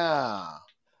 Yeah. Yeah.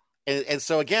 And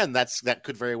so again, that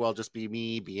could very well just be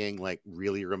me being like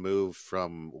really removed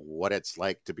from what it's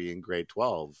like to be in grade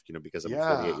 12, because I'm a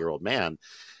 48-year-old man.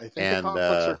 I think the comic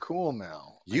books are cool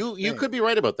now. You could be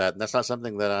right about that, and that's not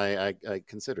something that I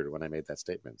considered when I made that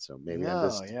statement. So maybe I'm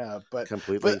just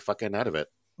completely fucking out of it.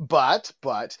 But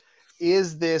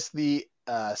is this the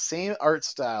same art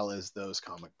style as those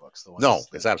comic books? The ones no,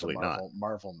 it's absolutely not.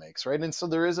 Marvel makes, right? And so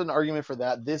there is an argument for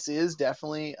that. This is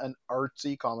definitely an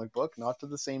artsy comic book, not to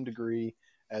the same degree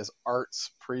as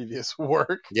Art's previous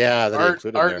work. Yeah, art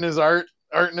is art.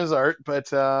 Art is art. But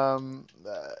so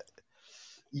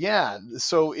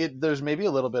there's maybe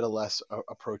a little bit of less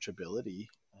approachability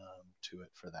to it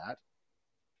for that.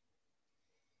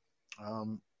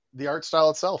 The art style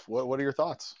itself. What are your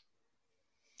thoughts?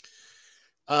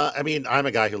 I mean, I'm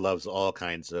a guy who loves all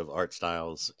kinds of art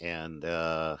styles, and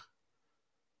I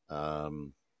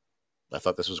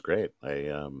thought this was great.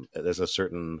 There's a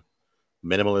certain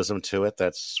minimalism to it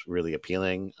that's really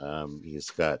appealing. He's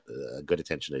got good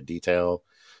attention to detail,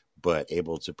 but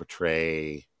able to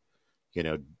portray,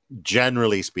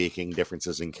 generally speaking,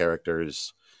 differences in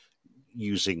characters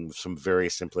using some very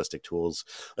simplistic tools.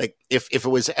 Like if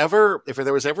there was ever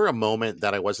a moment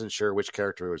that I wasn't sure which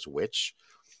character was which,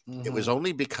 it was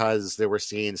only because there were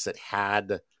scenes that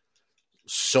had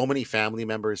so many family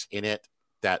members in it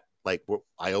that I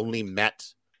only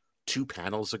met 2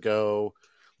 panels ago.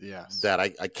 Yes. that I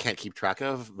can't keep track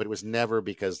of, but it was never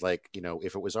because, like,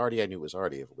 if it was Artie, I knew it was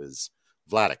Artie. If it was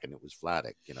Vladik, and it was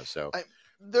Vladik, so.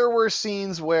 There were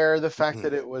scenes where the fact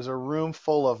that it was a room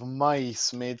full of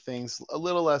mice made things a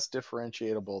little less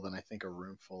differentiable than I think a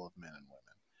room full of men and women.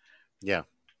 Yeah.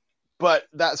 But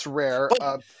that's rare.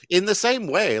 But in the same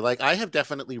way, like, I have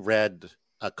definitely read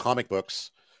comic books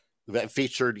that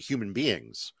featured human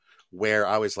beings where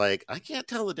I was like, I can't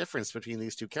tell the difference between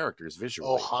these two characters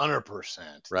visually. 100%.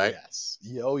 Right? Yes.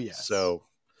 Oh, yes. So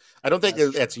I don't think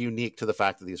that's unique to the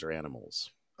fact that these are animals.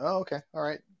 Oh, okay. All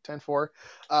right. 10-4.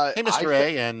 Hey, Mr.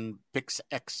 A and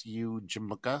PixXU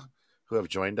Jamuka, who have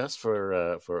joined us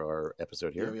for our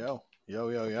episode here. Yo.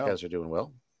 You guys are doing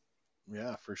well.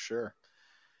 Yeah, for sure.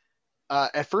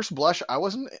 At first blush, I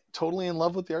wasn't totally in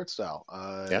love with the art style.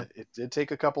 It did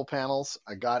take a couple panels.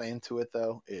 I got into it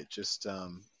though. It just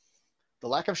the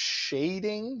lack of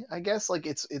shading, I guess, like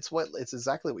it's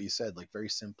exactly what you said, like very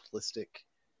simplistic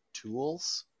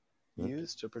tools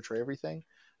used to portray everything.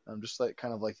 Just like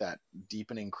kind of like that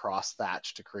deepening cross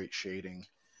thatch to create shading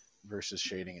versus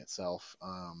shading itself.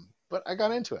 But I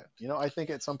got into it. I think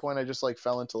at some point I just like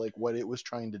fell into like what it was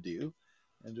trying to do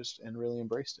and really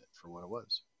embraced it for what it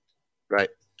was. Right.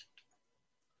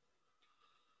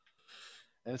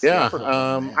 And it's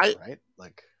right?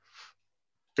 Like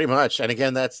pretty much. And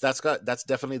again, that's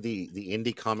definitely the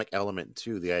indie comic element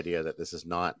too. The idea that this is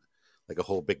not like a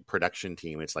whole big production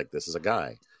team. It's like, this is a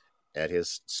guy at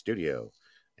his studio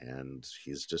and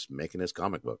he's just making his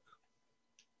comic book.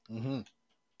 Mm-hmm.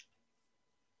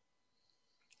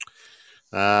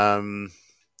 There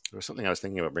was something I was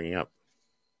thinking about bringing up.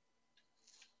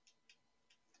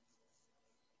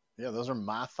 Yeah, those are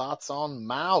my thoughts on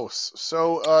Mouse.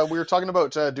 So we were talking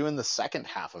about doing the second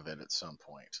half of it at some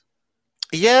point.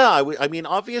 Yeah, I mean,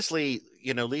 obviously,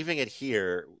 leaving it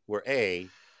here, we're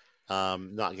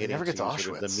not getting to sort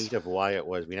of the meat of why it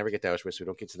was. We never get to Auschwitz. We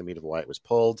don't get to the meat of why it was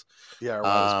pulled. Yeah, why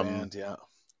it was banned. Yeah,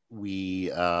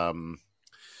 we are,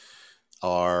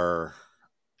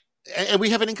 and we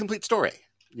have an incomplete story.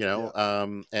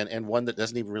 And one that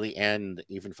doesn't even really end,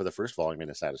 even for the first volume,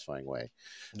 in a satisfying way.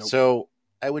 Nope. So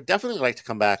I would definitely like to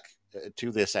come back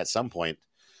to this at some point.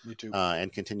 Me too.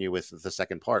 And continue with the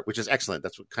second part, which is excellent.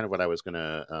 That's kind of what I was going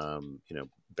to,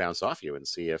 bounce off you and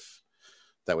see if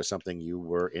that was something you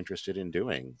were interested in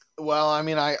doing. Well, I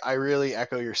mean, I really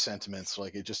echo your sentiments.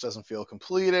 Like, it just doesn't feel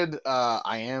completed.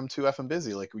 I am too effing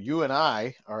busy. Like, you and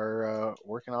I are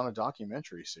working on a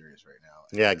documentary series right now.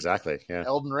 Yeah, exactly. Yeah.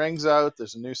 Elden Ring's out.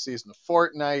 There's a new season of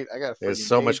Fortnite. There's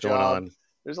so much going on.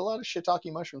 There's a lot of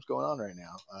shiitake mushrooms going on right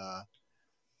now.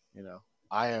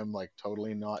 I am like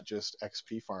totally not just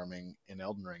XP farming in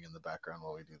Elden Ring in the background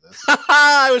while we do this.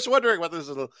 I was wondering what those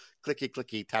little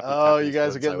clicky tappy. Oh, you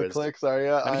guys are getting the clicks, are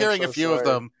you? I'm hearing a few of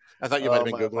them. I thought you might have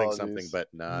been Googling something, but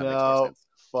no. No,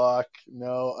 fuck.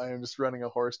 No, I am just running a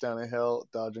horse down a hill,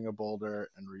 dodging a boulder,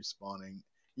 and respawning.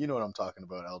 You know what I'm talking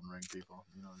about, Elden Ring people.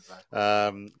 You know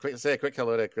exactly. Say a quick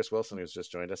hello to Chris Wilson, who's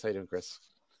just joined us. How you doing, Chris?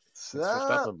 Thanks for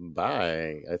stopping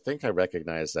by. I think I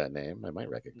recognize that name. I might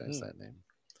recognize that name.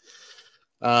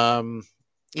 So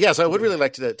I would really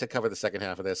like to cover the second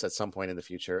half of this at some point in the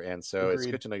future, and so Agreed. It's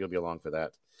good to know you'll be along for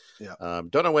that. Yeah.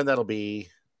 Don't know when that'll be.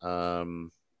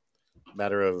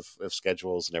 Matter of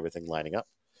schedules and everything lining up.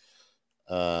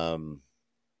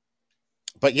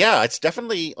 But yeah, it's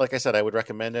definitely, like I said, I would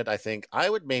recommend it. I think I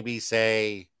would maybe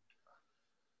say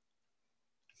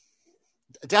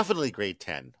definitely grade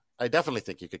 10. I definitely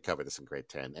think you could cover this in grade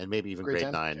 10 and maybe even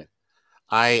grade 9. Okay.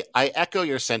 I echo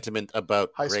your sentiment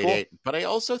about High grade school? 8, but I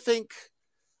also think,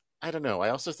 I don't know. I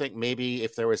also think maybe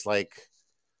if there was like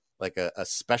a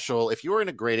special, if you were in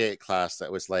a grade 8 class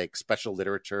that was like special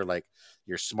literature, like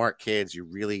you're smart kids, you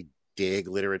really dig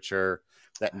literature,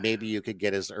 that maybe you could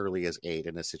get as early as 8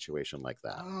 in a situation like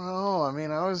that. I don't know. I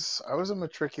mean, I was a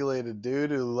matriculated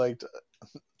dude who liked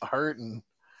art and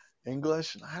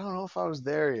English, and I don't know if I was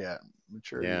there yet,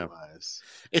 maturity-wise.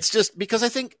 It's just because I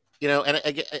think, and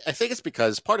I think it's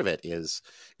because part of it is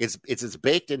it's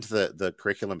baked into the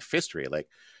curriculum of history. Like,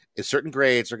 certain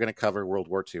grades are going to cover World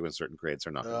War II and certain grades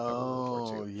are not going to cover World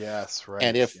War II. Oh, yes, right.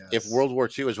 And if World War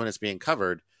II is when it's being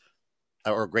covered,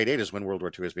 or grade 8 is when World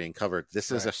War II is being covered, this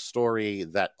is a story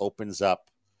that opens up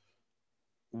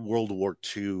World War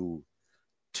II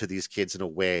to these kids in a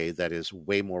way that is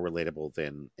way more relatable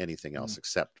than anything else,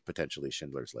 except potentially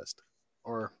Schindler's List.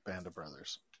 Or Band of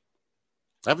Brothers.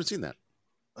 I haven't seen that.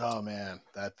 Oh, man,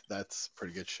 that's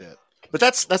pretty good shit. But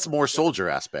that's more soldier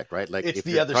aspect, right? Like, it's if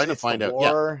the you're other trying to find out,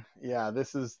 war. Yeah,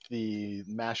 this is the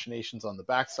machinations on the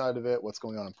backside of it. What's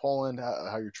going on in Poland?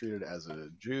 How you're treated as a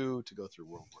Jew to go through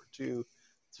World War II.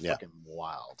 It's Yeah. fucking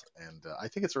wild, and I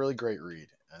think it's a really great read.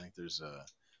 I think there's a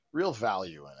real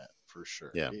value in it for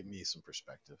sure. Yeah. It gave me some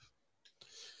perspective.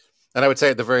 And I would say,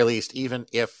 at the very least, even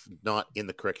if not in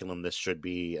the curriculum, this should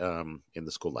be in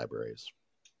the school libraries.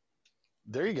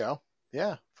 There you go.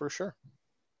 Yeah, for sure.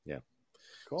 Yeah.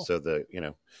 Cool. So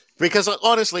because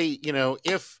honestly,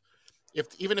 if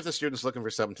even if the student's looking for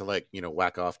something to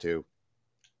whack off to,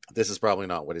 this is probably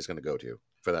not what he's going to go to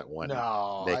for that one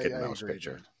naked mouse agree,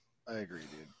 picture. Dude. I agree,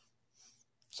 dude.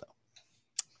 So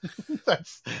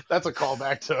that's a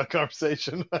callback to a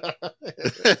conversation. There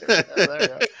you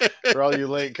go. For all you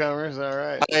latecomers, all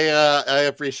right. I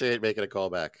appreciate making a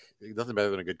callback. Nothing better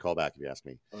than a good callback, if you ask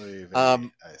me. I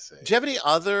say. Do you have any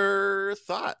other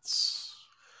thoughts?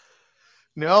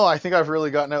 No, I think I've really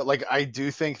gotten out. I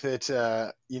do think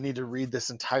that you need to read this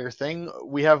entire thing.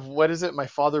 We have, what is it? My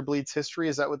Father Bleeds History.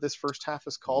 Is that what this first half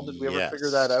is called? Did we ever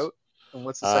figure that out? And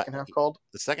what's the second half called?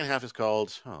 The second half is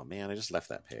called, oh man, I just left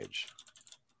that page.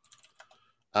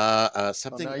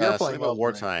 Something about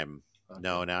wartime. Okay.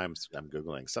 No, now I'm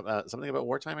Googling. Something about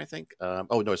wartime, I think.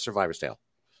 It's Survivor's Tale.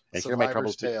 And Here My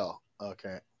Troubles Tale.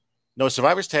 Okay. No,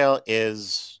 Survivor's Tale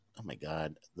is, oh my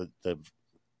God, the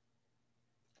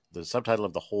subtitle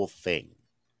of the whole thing.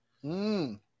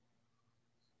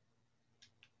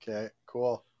 Okay,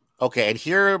 cool. Okay, and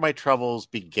Here My Troubles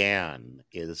Began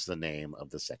is the name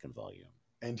of the second volume.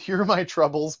 And Here My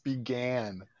Troubles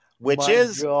Began. Which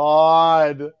is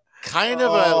God. Kind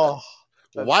of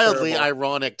a wildly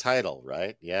ironic title,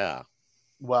 right? Yeah.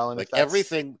 Well, and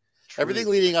everything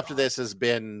leading up to this has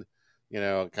been,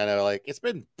 kind of it's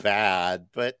been bad,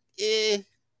 but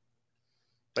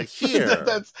But here,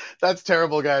 that's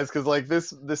terrible, guys. Because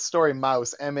this story,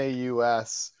 Maus,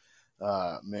 Maus,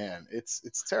 man,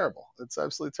 it's terrible. It's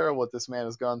absolutely terrible what this man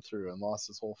has gone through and lost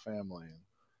his whole family. And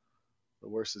the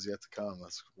worst is yet to come.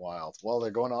 That's wild. Well,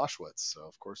 they're going to Auschwitz, so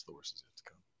of course the worst is yet to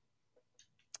come.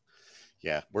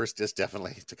 Yeah, worst is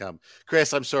definitely to come.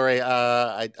 Chris, I'm sorry,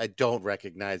 I don't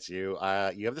recognize you.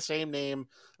 You have the same name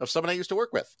of someone I used to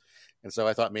work with. And so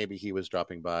I thought maybe he was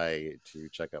dropping by to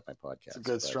check out my podcast. It's a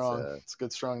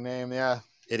good strong name, yeah.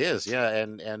 It is, yeah.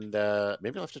 And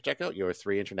maybe I'll have to check out your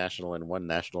 3 international and 1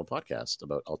 national podcast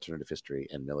about alternative history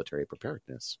and military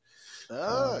preparedness.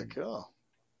 Oh, cool.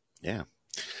 Yeah.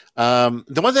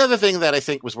 The one other thing that I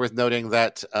think was worth noting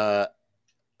that I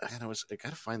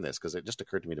got to find this because it just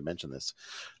occurred to me to mention this.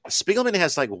 Spiegelman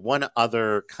has one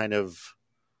other kind of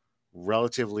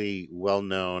relatively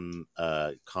well-known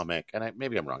comic, and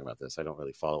maybe I'm wrong about this. I don't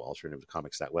really follow alternative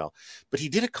comics that well, but he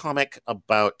did a comic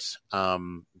about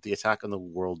the attack on the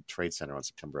World Trade Center on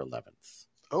September 11th.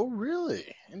 Oh, really?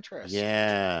 Interesting.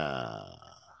 Yeah.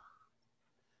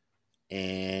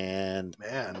 And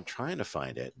man, I'm trying to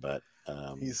find it, but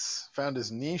he's found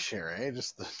his niche here, eh?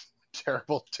 Just the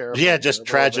terrible. Yeah, just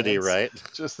tragedy, events. Right?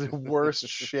 Just the worst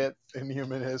shit in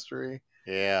human history.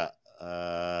 Yeah.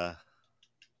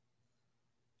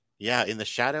 Yeah, In the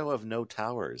Shadow of No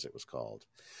Towers, it was called.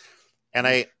 And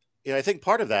I think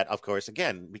part of that, of course,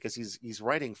 again, because he's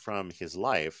writing from his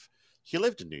life, he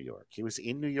lived in New York. He was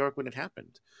in New York when it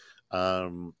happened.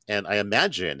 And I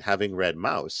imagine, having read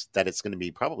Maus, that it's going to be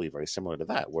probably very similar to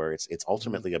that, where it's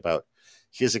ultimately about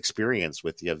his experience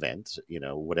with the event,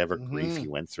 whatever grief he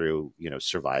went through,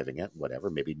 surviving it, whatever,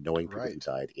 maybe knowing people who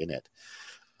died in it.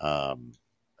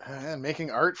 And making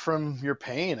art from your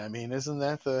pain. I mean, isn't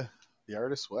that the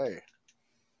artist's way?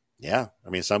 Yeah. I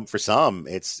mean, for some,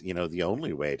 it's, the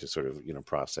only way to sort of,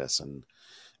 process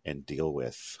and deal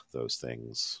with those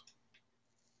things.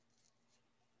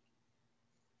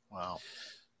 Wow.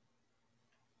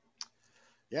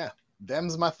 Yeah.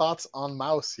 Them's my thoughts on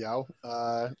Maus, yo.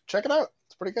 Check it out.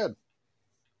 It's pretty good.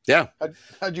 Yeah.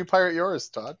 How'd you pirate yours,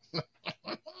 Todd?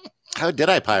 How did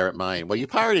I pirate mine? Well, you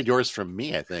pirated yours from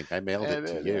me, I think. I mailed it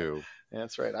to you. Yeah,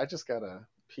 that's right. I just got a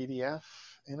PDF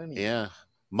in an email. Yeah.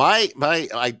 My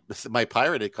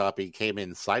pirated copy came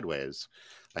in sideways.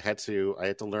 I had to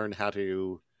learn how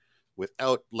to,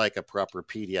 without a proper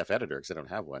PDF editor, because I don't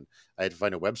have one. I had to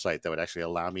find a website that would actually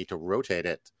allow me to rotate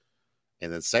it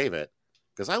and then save it.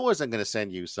 Because I wasn't going to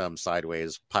send you some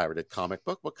sideways pirated comic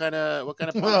book. What kind of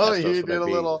podcast well, you would did I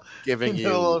be giving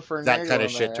you that kind of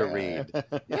shit to read?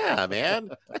 Yeah,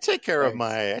 man. I take care of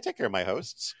my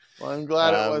hosts. Well, I'm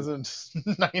glad it wasn't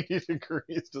 90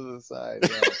 degrees to the side.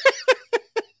 Yeah.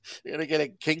 You're going to get a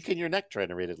kink in your neck trying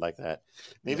to read it like that.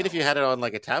 Even if you had it on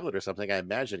a tablet or something, I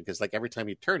imagine, because every time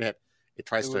you turn it, it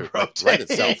tries to write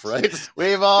itself, right?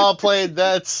 We've all played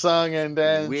that song and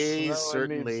dance. We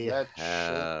certainly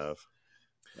have.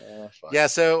 Yeah,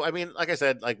 so I mean, like I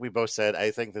said, like we both said,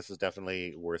 I think this is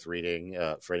definitely worth reading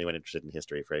for anyone interested in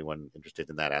history, for anyone interested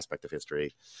in that aspect of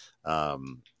history,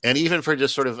 and even for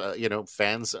just sort of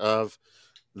fans of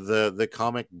the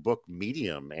comic book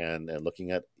medium and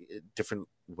looking at different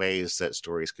ways that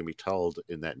stories can be told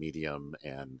in that medium,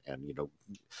 and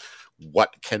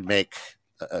what can make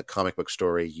a comic book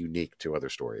story unique to other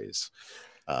stories.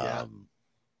 Yeah,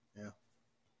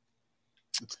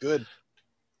 it's good.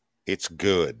 It's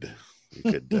good.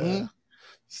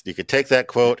 You could take that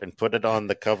quote and put it on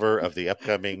the cover of the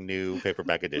upcoming new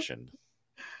paperback edition.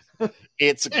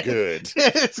 It's good.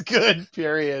 It's good,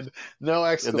 period. No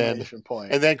exclamation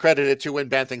point. And then credit it to When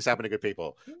Bad Things Happen to Good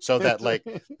People. So that, like,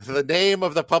 the name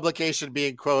of the publication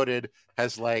being quoted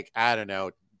has, like, I don't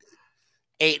know,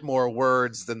 8 more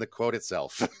words than the quote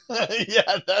itself.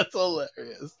 Yeah, that's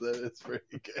hilarious. That is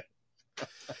pretty good.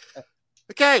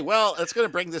 Okay, well, that's going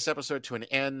to bring this episode to an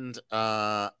end.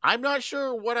 I'm not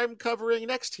sure what I'm covering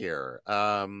next here.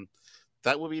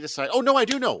 That will be decided. Oh, no, I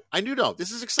do know.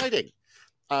 This is exciting.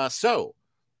 So,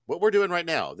 what we're doing right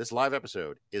now, this live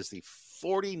episode, is the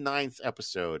 49th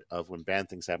episode of When Bad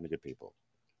Things Happen to Good People.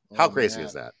 How crazy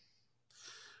is that?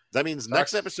 That means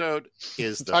next episode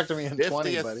is the talk to me in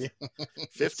 20, buddy.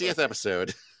 50th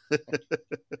episode. Can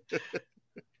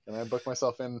I book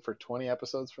myself in for 20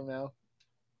 episodes from now?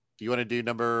 You want to do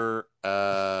number,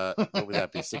 what would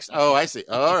that be? 6? Oh, I see.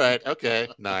 All right. Okay.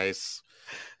 Nice.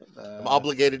 I'm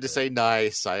obligated to say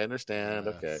nice. I understand.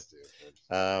 Okay.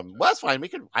 Well, that's fine. We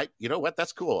could, you know what?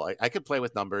 That's cool. I could play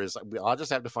with numbers. I'll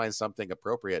just have to find something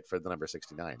appropriate for the number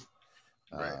 69.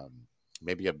 Right.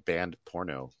 Maybe a banned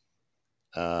porno.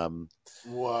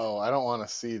 Whoa, I don't want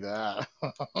to see that.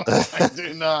 I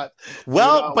do not.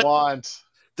 But want.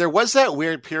 There was that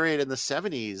weird period in the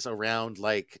 70s around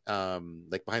like Behind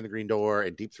the Green Door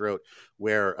and Deep Throat,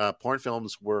 where porn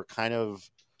films were kind of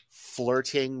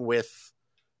flirting with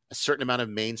a certain amount of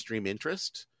mainstream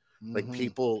interest. Mm-hmm. Like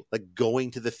people like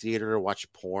going to the theater to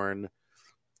watch porn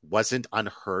wasn't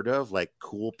unheard of. Like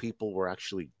cool people were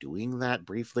actually doing that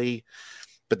briefly.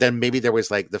 But then maybe there was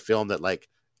like the film that like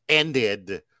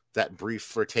ended that brief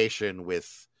flirtation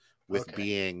with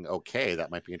being okay.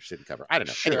 That might be interesting to cover. I don't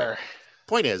know. Sure. Anyway,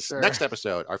 point is, next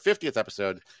episode, our 50th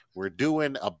episode, we're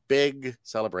doing a big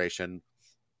celebration.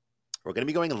 We're going to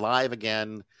be going live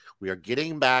again. We are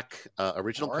getting back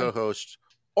original co-host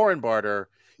Oren Barter.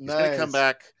 He's going to come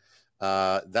back.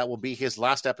 That will be his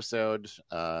last episode.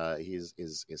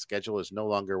 His schedule is no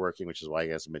longer working, which is why he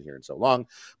hasn't been here in so long.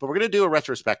 But we're going to do a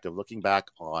retrospective, looking back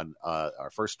on our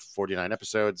first 49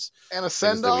 episodes and a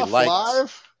send-off live.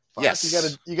 Fuck,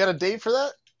 yes, you got a date for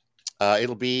that?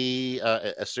 It'll be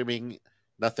assuming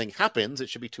nothing happens. It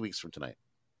should be 2 weeks from tonight.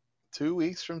 2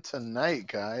 weeks from tonight,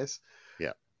 guys.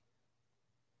 Yeah.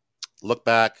 Look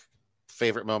back.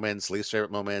 Favorite moments, least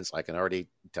favorite moments. I can already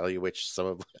tell you which some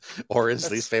of Oren's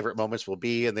least favorite moments will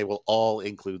be, and they will all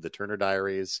include the Turner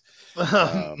Diaries.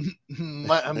 That's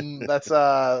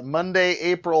Monday,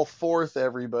 April 4th,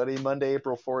 everybody. Monday,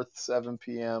 April 4th, 7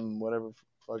 p.m., whatever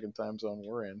fucking time zone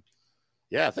we're in.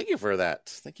 Yeah, thank you for that.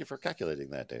 Thank you for calculating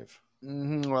that, Dave.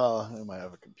 Well, I might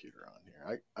have a computer on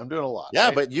here. I'm doing a lot. Yeah,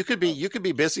 right? But you could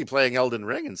be busy playing Elden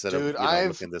Ring instead of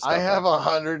looking this stuff I have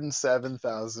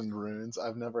 107,000 runes.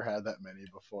 I've never had that many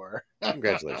before.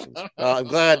 Congratulations. I'm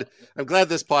glad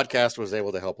this podcast was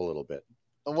able to help a little bit.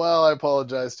 Well, I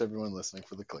apologize to everyone listening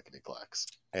for the clickety clacks.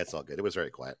 It's all good. It was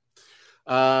very quiet.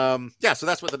 Yeah, so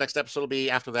that's what the next episode will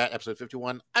be. After that, episode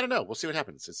 51. I don't know. We'll see what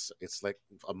happens. It's like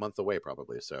a month away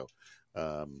probably. So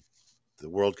the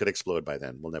world could explode by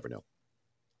then. We'll never know.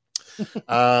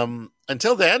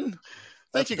 Until then,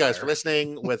 thank you guys for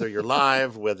listening, whether you're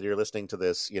live, whether you're listening to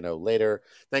this, later.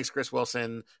 Thanks, Chris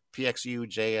Wilson, PXU,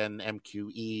 JN,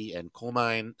 MQE, and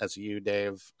Coalmine. That's you,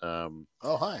 Dave.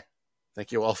 Hi.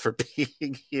 Thank you all for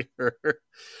being here.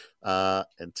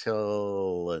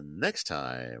 Until next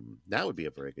time, now would be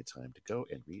a very good time to go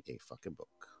and read a fucking book.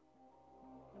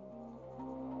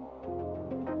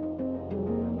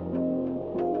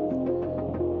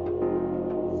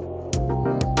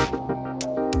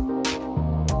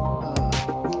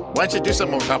 Why don't you do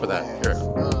something on top of that? Here.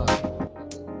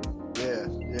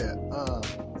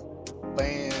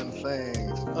 Ban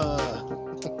things.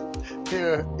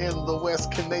 Here in the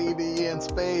West Canadian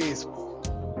space.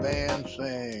 Ban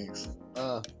things.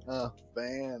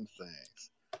 Ban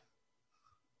things.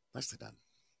 Nicely done.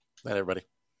 Night, everybody.